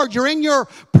Lord. You're in your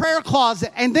prayer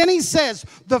closet. And then he says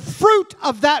the fruit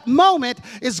of that moment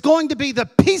is going to be the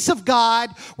peace of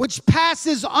God, which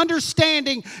passes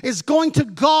understanding, is going to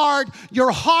guard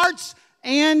your hearts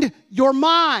and your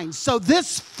mind. So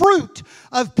this fruit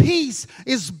of peace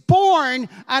is born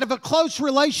out of a close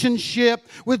relationship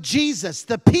with Jesus.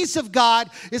 The peace of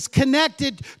God is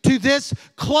connected to this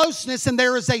closeness, and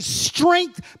there is a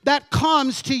strength that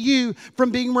comes to you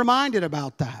from being reminded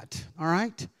about that. All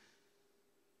right?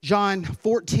 John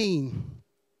 14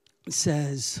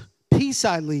 says, "Peace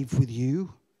I leave with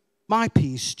you. My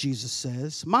peace," Jesus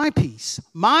says. My peace.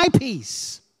 My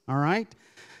peace. All right?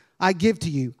 I give to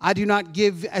you. I do not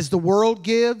give as the world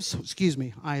gives. Excuse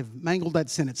me, I have mangled that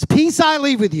sentence. Peace I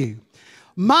leave with you.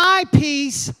 My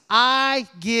peace I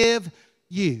give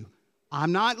you.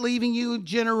 I'm not leaving you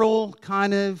general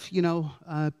kind of,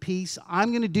 peace. I'm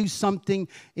going to do something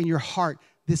in your heart.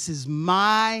 This is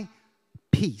my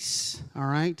peace, all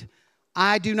right?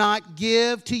 I do not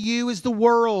give to you as the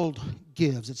world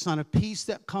gives. It's not a peace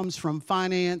that comes from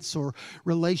finance or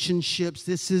relationships.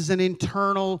 This is an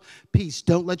internal peace.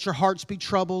 Don't let your hearts be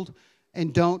troubled,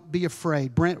 and don't be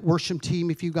afraid. Brent, worship team,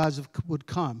 if you guys would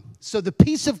come. So the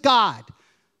peace of God,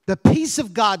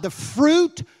 the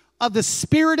fruit of the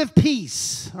spirit of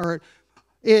peace, or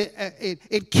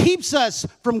it keeps us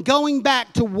from going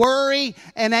back to worry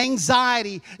and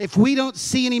anxiety if we don't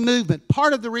see any movement.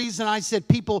 Part of the reason I said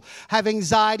people have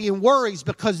anxiety and worries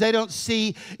because they don't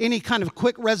see any kind of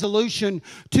quick resolution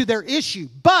to their issue.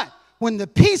 But when the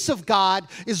peace of God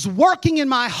is working in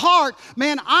my heart,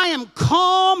 man, I am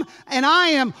calm and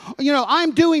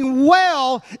I'm doing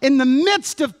well in the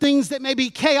midst of things that may be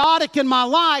chaotic in my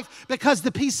life because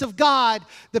the peace of God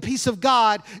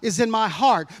is in my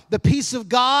heart. The peace of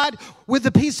God, with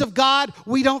the peace of God,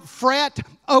 we don't fret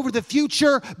over the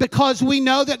future because we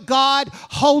know that God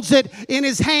holds it in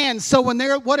His hands. So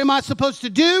what am I supposed to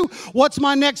do? What's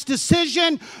my next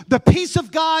decision? The peace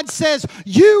of God says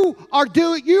you are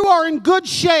in good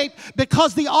shape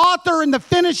because the author and the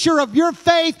finisher of your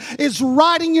faith is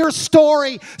writing your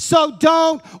story. So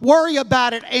don't worry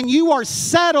about it. And you are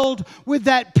settled with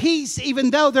that peace even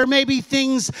though there may be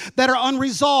things that are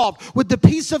unresolved. With the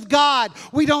peace of God,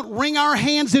 we don't wring our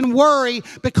hands in worry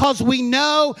because we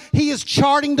know He is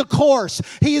charting the course.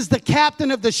 He is the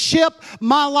captain of the ship.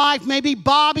 My life may be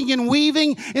bobbing and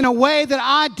weaving in a way that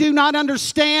I do not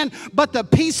understand, but the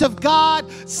peace of God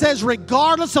says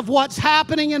regardless of what's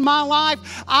happening in my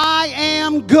life, I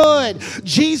am good.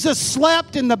 Jesus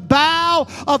slept in the bow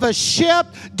of a ship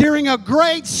during a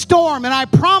great storm, and I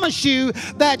promise you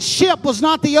that ship was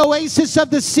not the oasis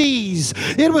of the seas.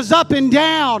 It was up and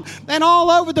down and all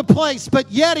over the place,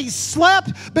 but yet He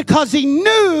slept because He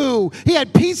knew He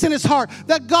had peace in His heart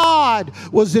that God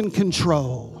was in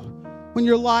control. When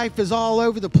your life is all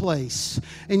over the place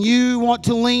and you want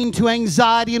to lean to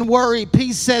anxiety and worry,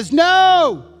 peace says,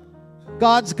 no,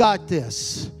 God's got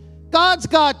this. God's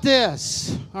got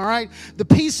this, all right? The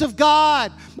peace of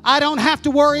God. I don't have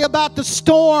to worry about the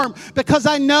storm because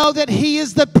I know that He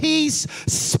is the peace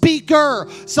speaker.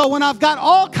 So when I've got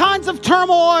all kinds of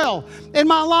turmoil in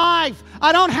my life,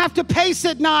 I don't have to pace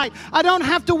at night. I don't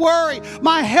have to worry.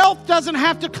 My health doesn't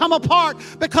have to come apart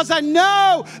because I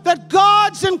know that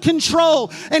God's in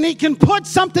control and He can put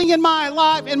something in my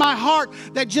life, in my heart,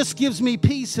 that just gives me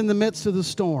peace in the midst of the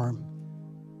storm.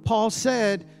 Paul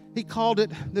said, he called it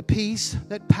the peace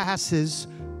that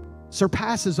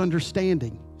surpasses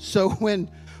understanding. So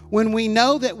when we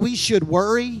know that we should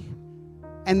worry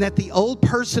and that the old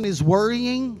person is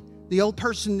worrying, the old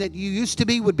person that you used to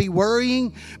be would be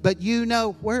worrying, but you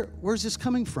know, where's this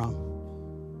coming from?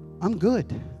 I'm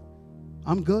good.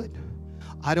 I'm good.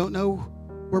 I don't know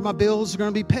where my bills are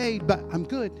going to be paid, but I'm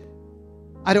good.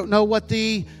 I don't know what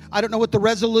the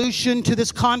resolution to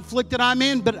this conflict that I'm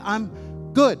in, but I'm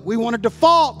good. We want to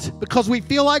default because we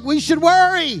feel like we should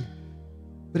worry,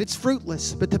 but it's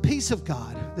fruitless. But the peace of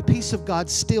God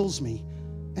stills me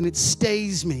and it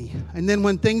stays me. And then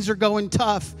when things are going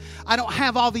tough, I don't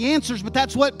have all the answers, but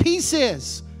that's what peace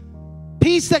is.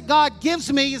 Peace that God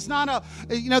gives me is not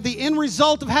the end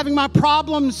result of having my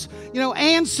problems,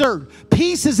 answered.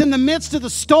 Peace is in the midst of the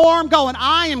storm going,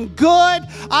 I am good.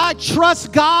 I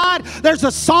trust God. There's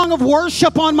a song of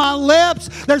worship on my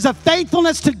lips. There's a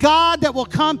faithfulness to God that will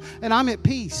come, and I'm at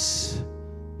peace.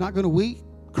 Not going to weep,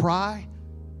 cry,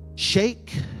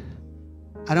 shake.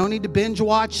 I don't need to binge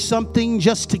watch something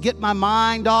just to get my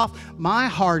mind off. My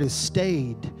heart is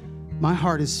stayed. My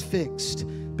heart is fixed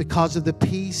because of the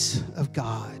peace of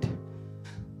God.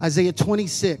 Isaiah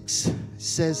 26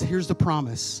 says, here's the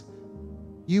promise.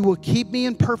 You will keep me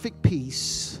in perfect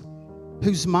peace,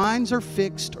 whose minds are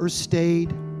fixed or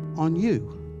stayed on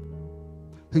you.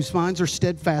 Whose minds are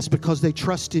steadfast because they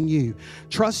trust in you.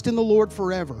 Trust in the Lord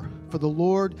forever, for the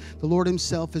Lord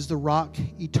himself is the rock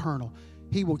eternal.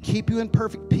 He will keep you in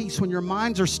perfect peace when your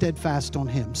minds are steadfast on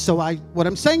him. So what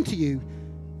I'm saying to you,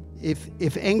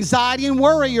 if anxiety and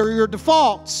worry are your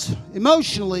defaults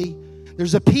emotionally,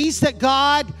 there's a peace that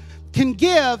God can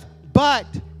give, but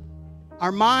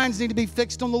our minds need to be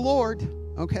fixed on the Lord,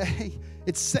 okay?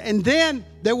 And then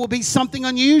there will be something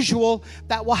unusual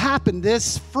that will happen.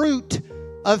 This fruit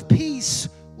of peace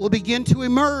will begin to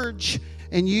emerge,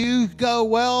 and you go,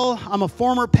 well, I'm a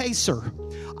former pacer.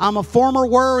 I'm a former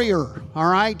worrier, all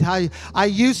right? I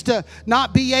used to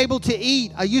not be able to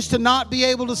eat. I used to not be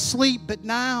able to sleep, but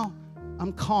now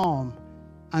I'm calm.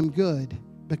 I'm good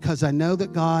because I know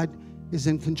that God is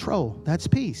in control. That's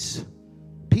peace.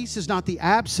 Peace is not the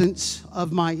absence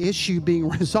of my issue being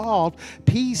resolved.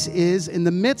 Peace is in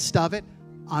the midst of it,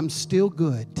 I'm still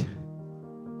good.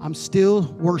 I'm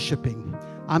still worshiping.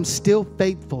 I'm still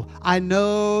faithful. I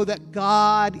know that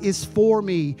God is for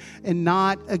me and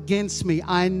not against me.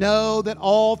 I know that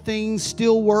all things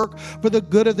still work for the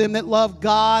good of them that love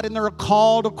God and they're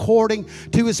called according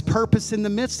to his purpose. In the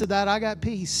midst of that, I got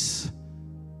peace.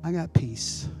 I got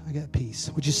peace. I got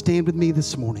peace. Would you stand with me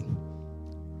this morning?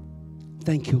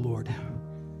 Thank you, Lord.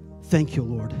 Thank you,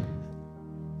 Lord.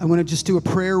 I want to just do a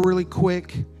prayer really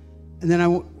quick, and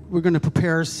then we're going to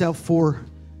prepare ourselves for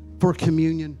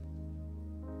communion.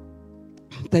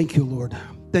 Thank you, Lord.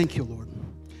 Thank you, Lord.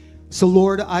 So,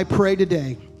 Lord, I pray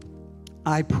today,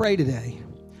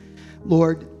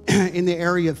 Lord, in the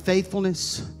area of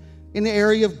faithfulness, in the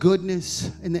area of goodness,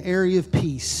 in the area of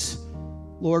peace.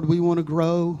 Lord, we want to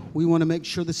grow. We want to make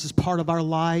sure this is part of our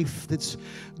life that's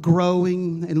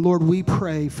growing. And Lord, we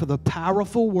pray for the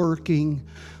powerful working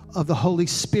of the Holy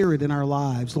Spirit in our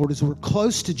lives. Lord, as we're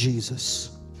close to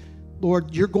Jesus,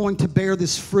 Lord, you're going to bear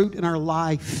this fruit in our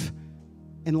life.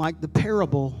 And like the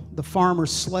parable, the farmer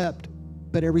slept,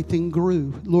 but everything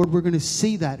grew. Lord, we're going to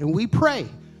see that. And we pray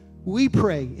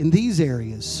in these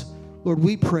areas. Lord,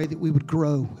 we pray that we would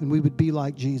grow and we would be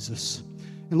like Jesus.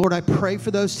 And Lord, I pray for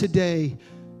those today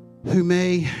who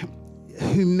may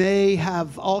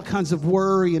have all kinds of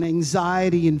worry and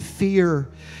anxiety and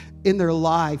fear in their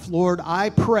life. Lord,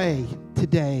 I pray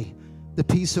today the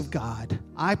peace of God.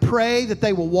 I pray that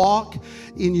they will walk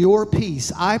in your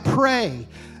peace. I pray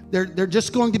they're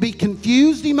just going to be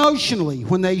confused emotionally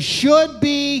when they should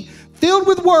be filled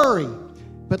with worry.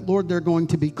 But Lord, they're going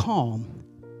to be calm.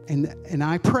 And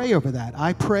I pray over that.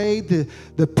 I pray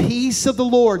the peace of the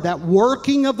Lord, that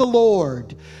working of the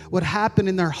Lord would happen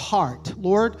in their heart.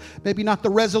 Lord, maybe not the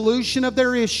resolution of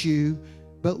their issue,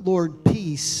 but Lord,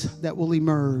 peace that will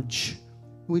emerge.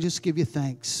 We just give you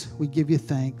thanks. We give you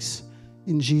thanks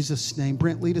in Jesus' name.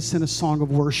 Brent, lead us in a song of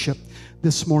worship.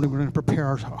 This morning we're going to prepare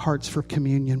our hearts for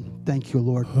communion. Thank you,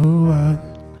 Lord. Oh, I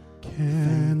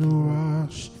can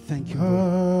wash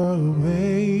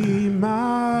away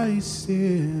my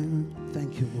sin.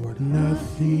 Thank you, Lord.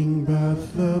 Nothing but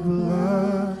the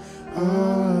blood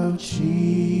of Jesus.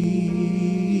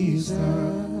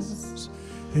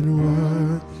 And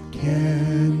what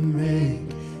can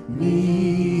make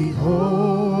me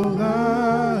whole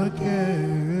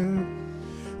again?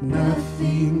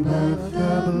 Nothing but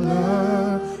the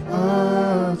blood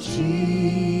of Jesus.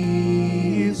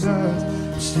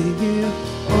 Singing,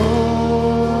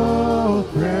 oh,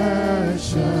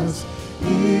 precious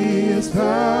is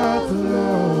the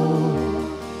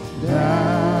flow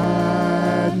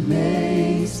that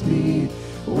makes me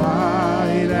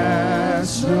white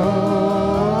as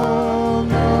snow.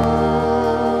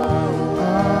 No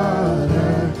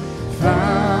other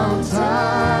fount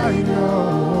I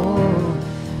know,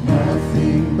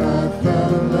 nothing but the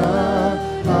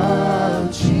love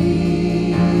of Jesus.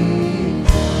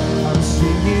 I'm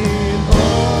singing,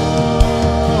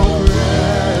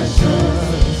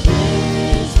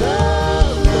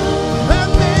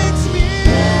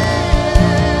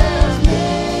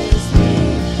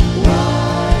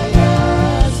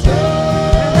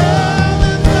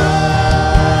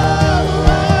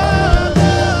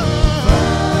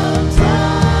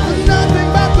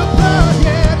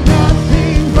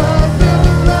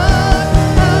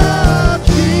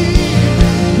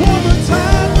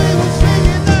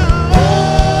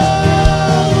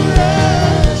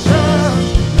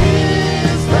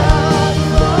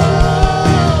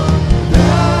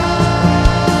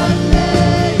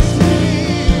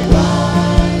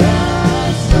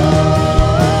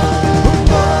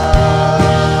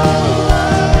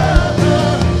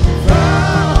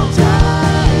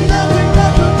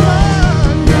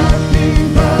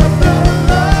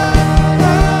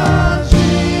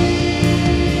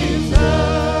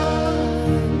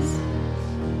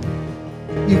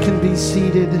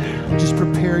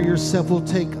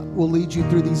 yourself. We'll lead you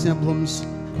through these emblems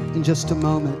in just a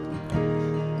moment.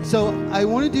 So I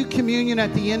want to do communion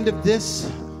at the end of this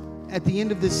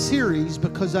series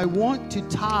because I want to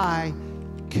tie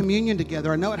communion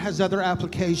together. I know it has other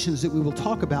applications that we will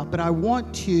talk about, but I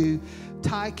want to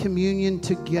tie communion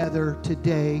together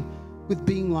today with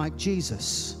being like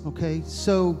Jesus, okay?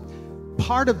 So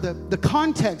part of the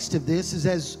context of this is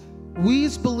as we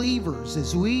as believers,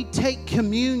 as we take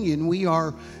communion, we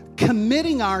are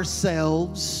committing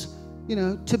ourselves,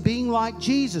 to being like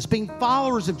Jesus, being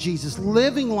followers of Jesus,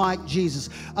 living like Jesus,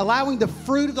 allowing the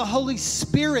fruit of the Holy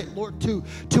Spirit, Lord,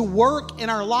 to work in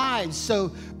our lives.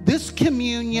 So this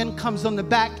communion comes on the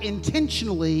back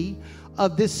intentionally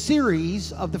of this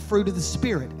series of the fruit of the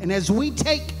Spirit. And as we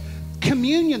take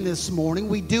communion this morning,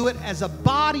 we do it as a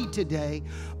body today,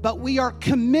 but we are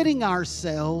committing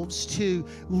ourselves to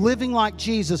living like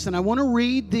Jesus. And I want to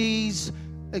read these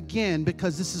again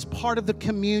because this is part of the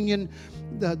communion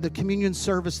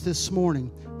service this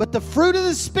morning. But the fruit of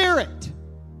the Spirit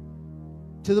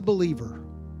to the believer,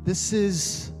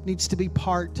 this needs to be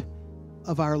part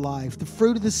of our life. The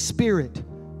fruit of the Spirit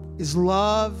is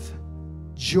love,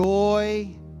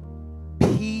 joy,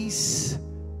 peace,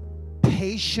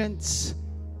 patience,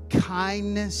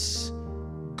 kindness,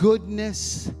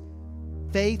 goodness,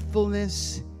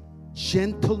 faithfulness,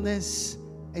 gentleness,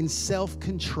 and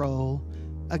self-control.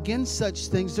 Against such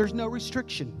things, there's no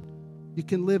restriction. You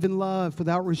can live in love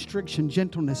without restriction,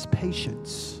 gentleness,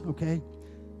 patience, okay?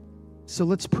 So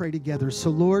let's pray together. So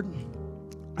Lord,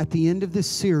 at the end of this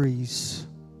series,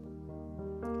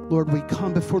 Lord, we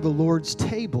come before the Lord's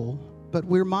table, but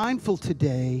we're mindful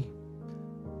today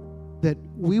that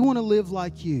we want to live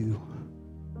like you.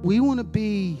 We want to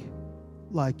be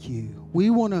like you. We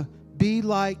want to be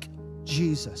like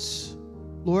Jesus.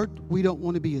 Lord, we don't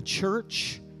want to be a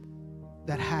church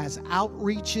that has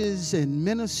outreaches and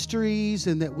ministries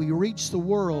and that we reach the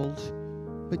world,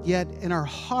 but yet in our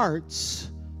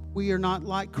hearts, we are not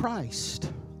like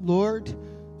Christ. Lord,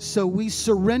 so we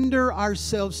surrender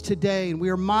ourselves today, and we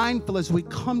are mindful as we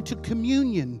come to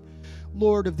communion,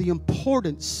 Lord, of the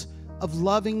importance of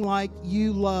loving like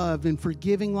you love and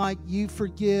forgiving like you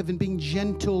forgive and being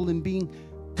gentle and being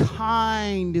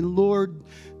kind and, Lord,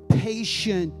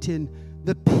 patient and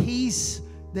the peace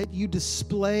that you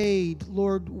displayed.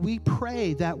 Lord, we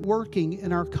pray that working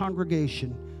in our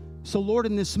congregation. So, Lord,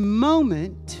 in this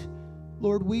moment,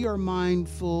 Lord, we are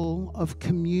mindful of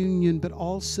communion, but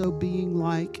also being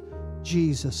like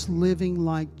Jesus, living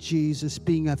like Jesus,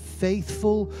 being a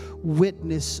faithful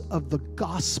witness of the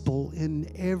gospel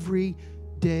in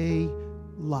everyday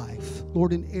life.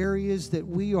 Lord, in areas that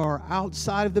we are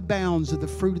outside of the bounds of the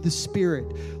fruit of the Spirit,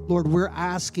 Lord, we're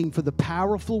asking for the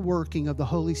powerful working of the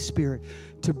Holy Spirit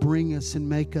to bring us and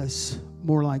make us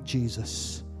more like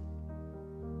Jesus.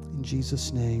 In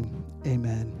Jesus' name,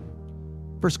 amen.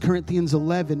 1 Corinthians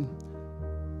 11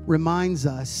 reminds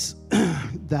us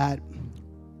that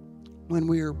when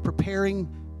we are preparing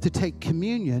to take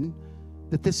communion,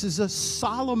 that this is a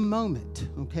solemn moment,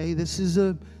 okay? This is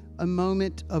a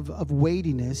moment of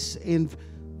weightiness. And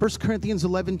 1 Corinthians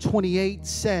 11:28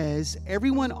 says,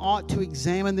 everyone ought to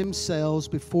examine themselves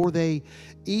before they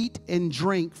eat and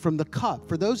drink from the cup.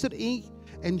 For those that eat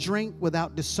and drink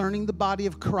without discerning the body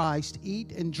of Christ,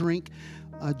 eat and drink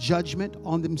judgment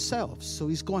on themselves. So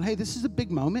he's going, hey, this is a big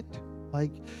moment.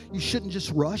 Like, you shouldn't just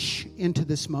rush into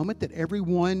this moment, that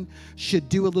everyone should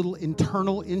do a little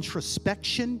internal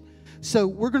introspection. So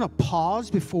we're going to pause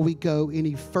before we go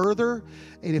any further.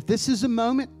 And if this is a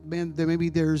moment, man, maybe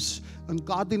there's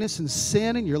ungodliness and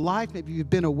sin in your life, maybe you've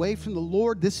been away from the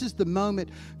Lord, this is the moment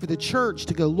for the church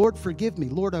to go, Lord, forgive me.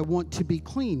 Lord, I want to be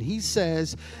clean. He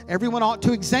says everyone ought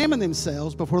to examine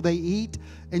themselves before they eat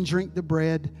and drink the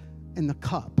bread and the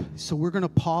cup. So we're going to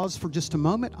pause for just a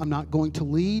moment. I'm not going to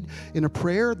lead in a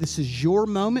prayer. This is your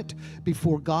moment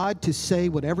before God to say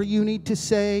whatever you need to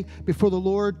say before the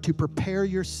Lord, to prepare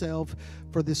yourself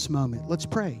for this moment. Let's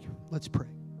pray. Let's pray.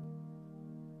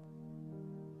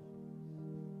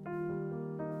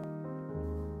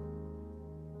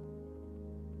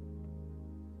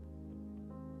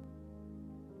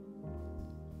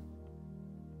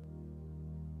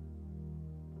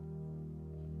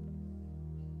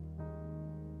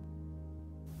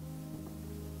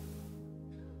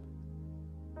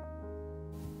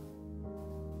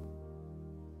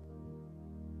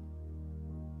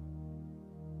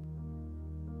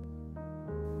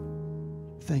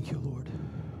 Thank you, Lord.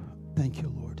 Thank you,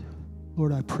 Lord.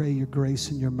 Lord, I pray your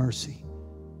grace and your mercy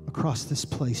across this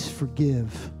place.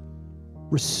 Forgive,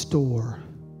 restore.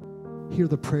 Hear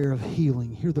the prayer of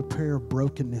healing. Hear the prayer of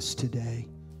brokenness today.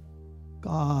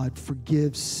 God,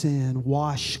 forgive sin,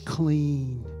 wash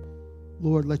clean.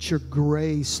 Lord, let your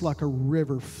grace like a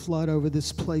river flood over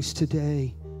this place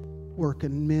today, work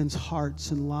in men's hearts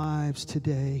and lives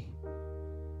today.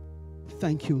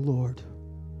 Thank you, Lord.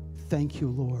 Thank you,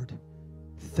 Lord.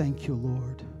 Thank you,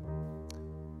 Lord.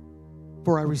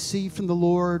 For I received from the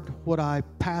Lord what I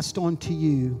passed on to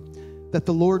you, that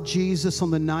the Lord Jesus, on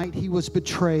the night he was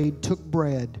betrayed, took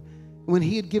bread. When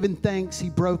he had given thanks, he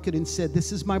broke it and said,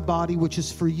 "This is my body, which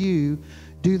is for you.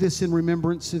 Do this in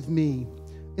remembrance of me."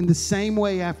 In the same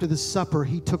way, after the supper,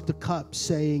 he took the cup,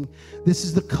 saying, "This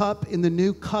is the cup in the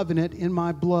new covenant in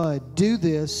my blood. Do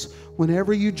this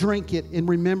whenever you drink it in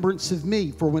remembrance of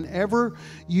me. For whenever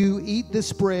you eat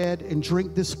this bread and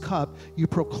drink this cup, you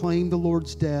proclaim the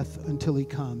Lord's death until he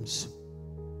comes."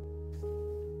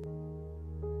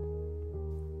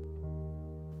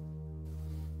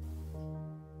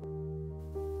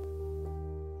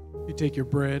 You take your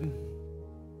bread.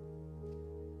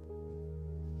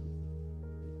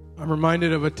 I'm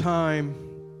reminded of a time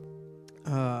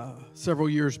several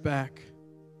years back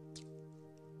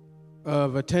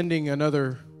of attending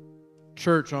another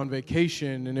church on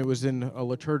vacation, and it was in a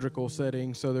liturgical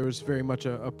setting, so there was very much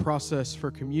a process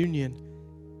for communion.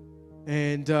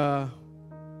 And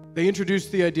they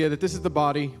introduced the idea that this is the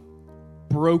body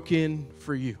broken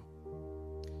for you.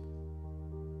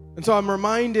 And so I'm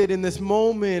reminded in this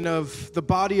moment of the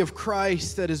body of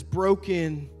Christ that is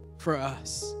broken for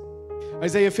us.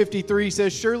 Isaiah 53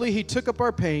 says, "Surely he took up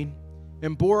our pain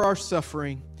and bore our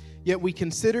suffering, yet we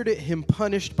considered it him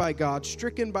punished by God,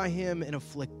 stricken by him and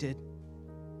afflicted."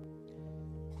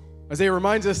 Isaiah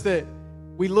reminds us that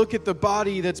we look at the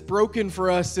body that's broken for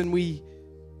us and we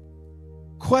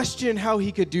question how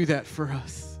he could do that for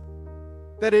us.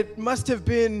 That it must have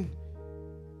been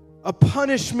a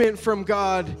punishment from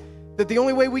God, that the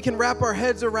only way we can wrap our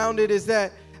heads around it is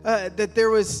that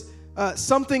there was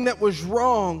something that was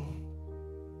wrong.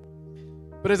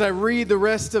 But as I read the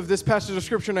rest of this passage of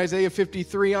Scripture in Isaiah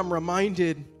 53, I'm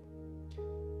reminded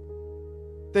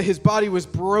that his body was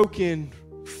broken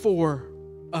for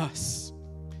us.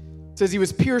 It says he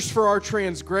was pierced for our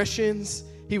transgressions,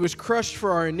 he was crushed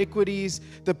for our iniquities.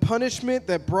 The punishment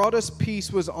that brought us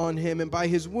peace was on him, and by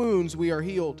his wounds we are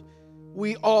healed.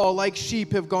 We all, like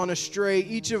sheep, have gone astray.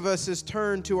 Each of us has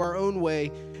turned to our own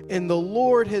way, and the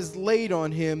Lord has laid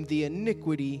on him the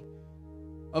iniquity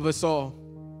of us all.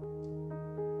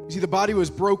 You see, the body was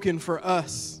broken for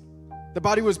us. The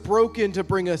body was broken to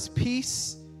bring us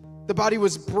peace. The body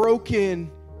was broken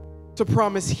to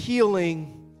promise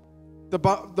healing. The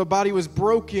body was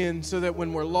broken so that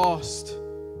when we're lost,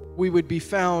 we would be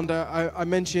found. I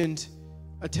mentioned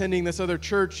attending this other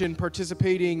church and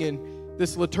participating in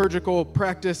this liturgical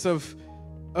practice of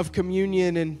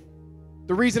communion. And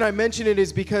the reason I mention it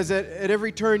is because at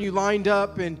every turn you lined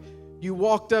up and you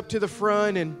walked up to the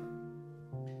front, and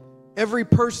every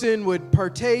person would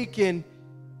partake, and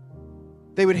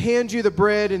they would hand you the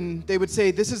bread and they would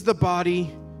say, "This is the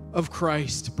body of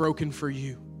Christ broken for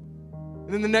you."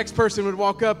 And then the next person would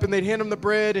walk up and they'd hand them the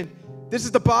bread, and "This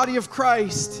is the body of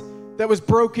Christ that was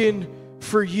broken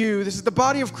for you. This is the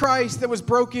body of Christ that was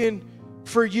broken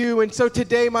for you." And so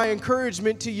today my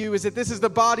encouragement to you is that this is the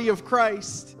body of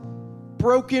Christ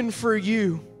broken for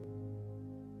you,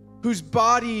 whose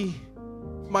body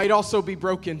might also be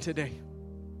broken today.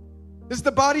 This is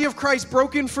the body of Christ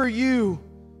broken for you,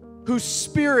 whose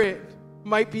spirit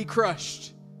might be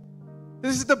crushed.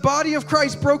 This is the body of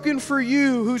Christ broken for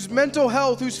you, whose mental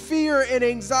health, whose fear and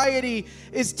anxiety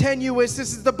is tenuous.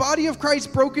 This is the body of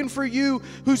Christ broken for you,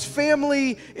 whose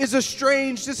family is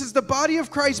estranged. This is the body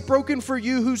of Christ broken for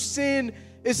you, whose sin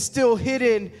is still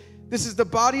hidden. This is the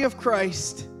body of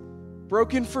Christ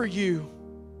broken for you,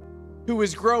 who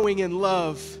is growing in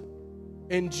love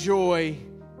and joy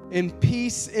and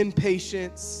peace and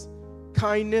patience,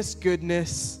 kindness,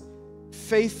 goodness,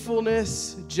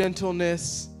 faithfulness,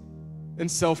 gentleness,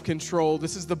 and self-control.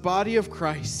 This is the body of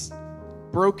Christ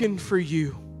broken for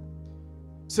you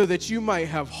so that you might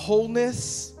have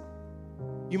wholeness,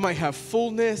 you might have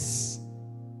fullness,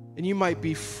 and you might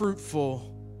be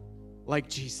fruitful like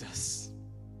Jesus.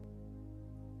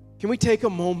 Can we take a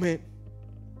moment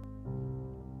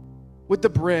with the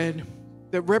bread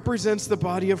that represents the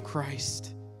body of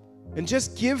Christ and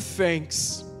just give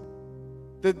thanks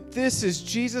that this is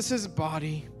Jesus'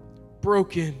 body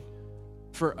broken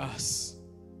for us?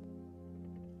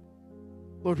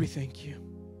 Lord, we thank you.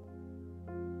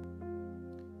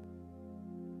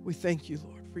 We thank you,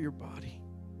 Lord, for your body.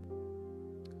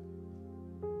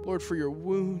 Lord, for your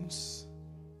wounds,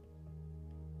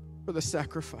 for the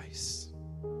sacrifice.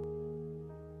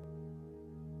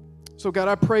 So God,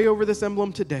 I pray over this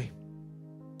emblem today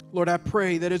Lord, I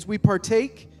pray that as we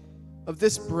partake of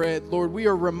this bread, Lord, we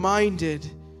are reminded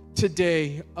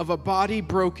today of a body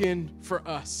broken for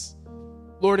us.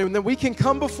 Lord, and that we can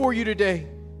come before you today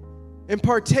and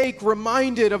partake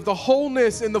reminded of the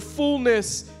wholeness and the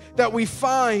fullness that we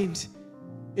find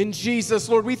in Jesus.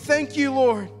 Lord, we thank you,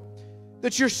 Lord,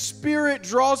 that your Spirit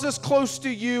draws us close to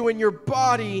you and your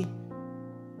body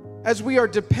as we are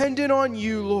dependent on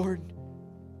you, Lord,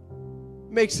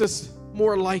 makes us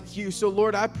more like you. So,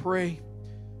 Lord, I pray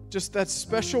just that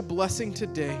special blessing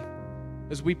today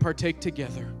as we partake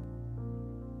together.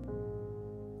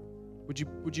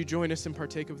 Would you join us and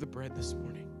partake of the bread this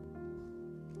morning?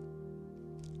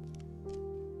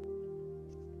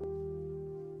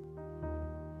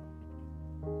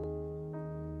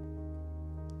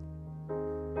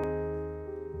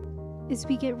 As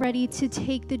we get ready to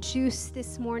take the juice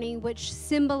this morning, which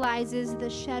symbolizes the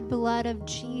shed blood of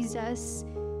Jesus,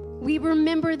 we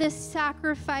remember the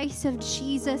sacrifice of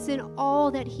Jesus and all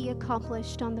that he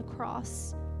accomplished on the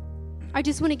cross. I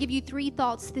just want to give you 3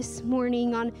 thoughts this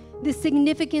morning on the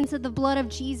significance of the blood of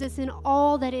Jesus and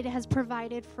all that it has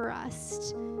provided for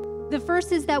us. The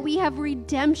first is that we have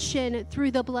redemption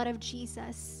through the blood of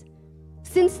Jesus.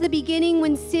 Since the beginning,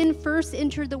 when sin first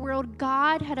entered the world,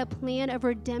 God had a plan of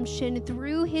redemption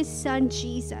through his son,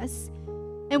 Jesus.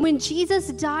 And when Jesus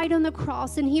died on the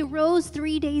cross and he rose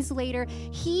 3 days later,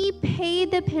 he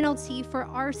paid the penalty for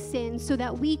our sins so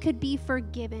that we could be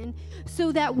forgiven,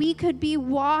 so that we could be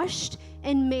washed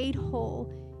and made whole.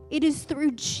 It is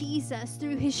through Jesus,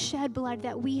 through his shed blood,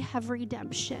 that we have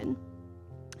redemption.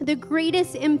 The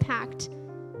greatest impact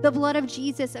the blood of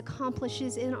Jesus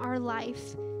accomplishes in our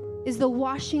life is the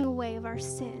washing away of our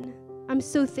sin. I'm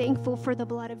so thankful for the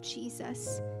blood of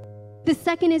Jesus. The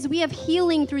second is we have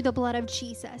healing through the blood of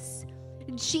Jesus.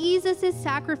 Jesus'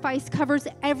 sacrifice covers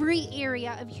every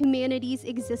area of humanity's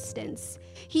existence.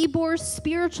 He bore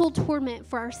spiritual torment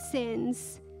for our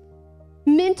sins,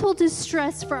 mental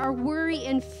distress for our worry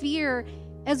and fear,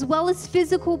 as well as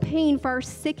physical pain for our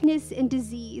sickness and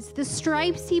disease. The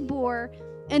stripes he bore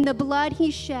and the blood he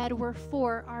shed were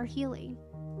for our healing.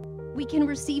 We can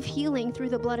receive healing through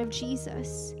the blood of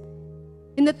Jesus.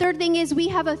 And the third thing is we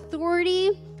have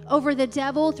authority over the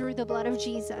devil through the blood of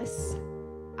Jesus.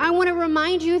 I want to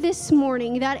remind you this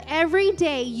morning that every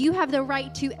day you have the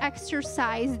right to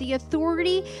exercise the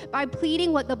authority by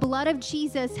pleading what the blood of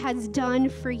Jesus has done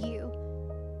for you.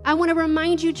 I want to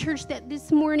remind you, church, that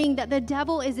this morning that the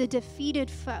devil is a defeated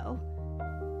foe,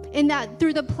 and that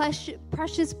through the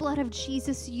precious blood of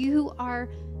Jesus, you are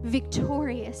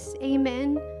victorious.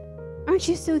 Amen. Aren't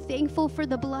you so thankful for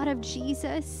the blood of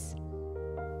Jesus?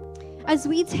 As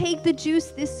we take the juice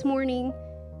this morning,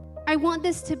 I want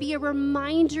this to be a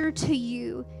reminder to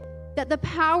you that the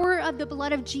power of the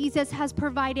blood of Jesus has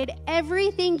provided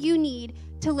everything you need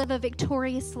to live a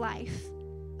victorious life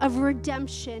of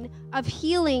redemption, of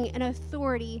healing, and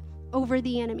authority over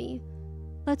the enemy.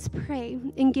 Let's pray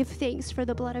and give thanks for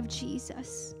the blood of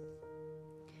Jesus.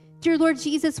 Dear Lord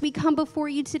Jesus, we come before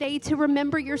you today to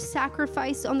remember your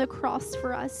sacrifice on the cross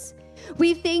for us.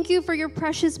 We thank you for your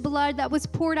precious blood that was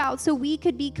poured out so we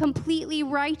could be completely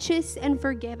righteous and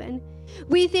forgiven.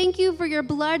 We thank you for your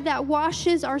blood that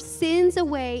washes our sins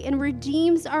away and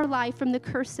redeems our life from the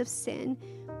curse of sin.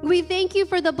 We thank you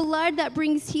for the blood that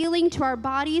brings healing to our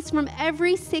bodies from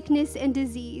every sickness and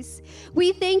disease.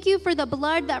 We thank you for the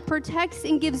blood that protects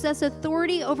and gives us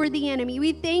authority over the enemy.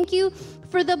 We thank you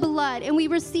for the blood, and we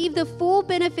receive the full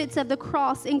benefits of the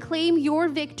cross and claim your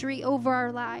victory over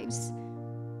our lives.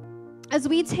 As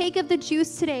we take of the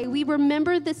juice today, we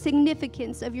remember the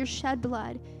significance of your shed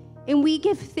blood, and we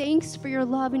give thanks for your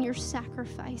love and your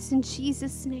sacrifice. In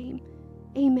Jesus' name,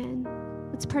 amen.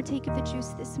 Let's partake of the juice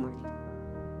this morning.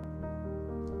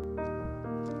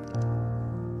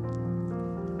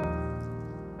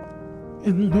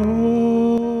 And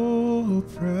oh,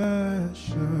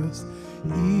 precious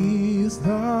is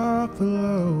the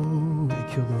flow.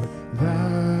 Thank you, Lord.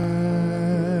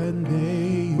 That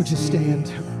makes Would you stand?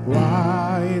 me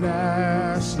white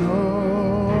as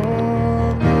snow.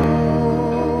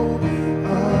 No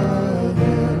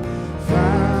other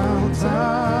fount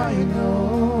I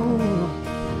know,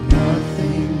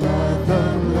 nothing but the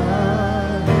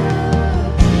blood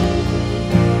of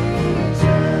Jesus.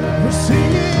 We're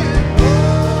singing.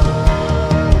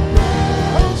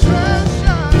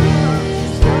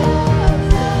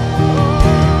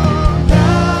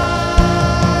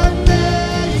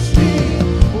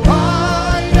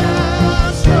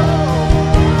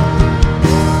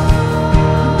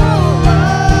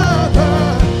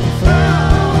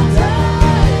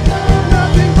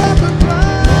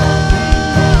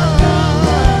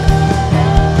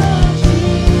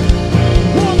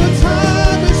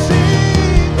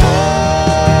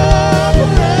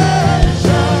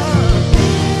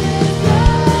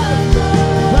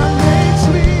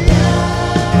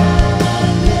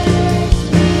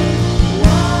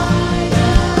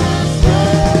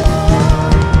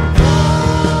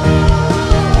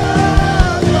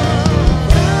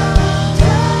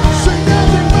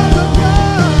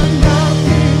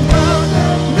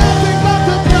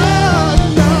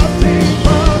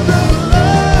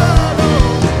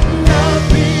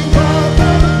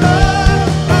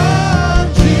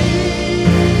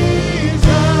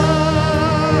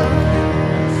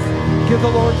 the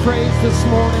Lord praise this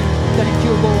morning. Thank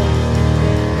you, Lord.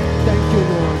 Thank you,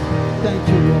 Lord. Thank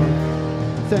you, Lord.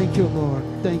 Thank you, Lord.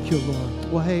 Thank you,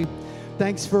 Lord. Well, hey,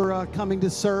 thanks for coming to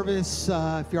service.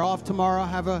 If you're off tomorrow,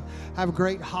 have a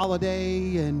great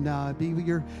holiday and be with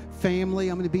your family.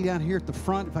 I'm going to be down here at the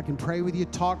front. If I can pray with you,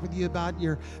 talk with you about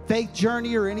your faith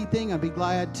journey or anything, I'd be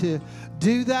glad to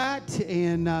do that.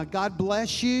 And God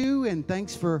bless you. And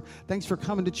thanks for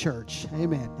coming to church.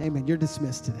 Amen. Amen. You're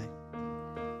dismissed today.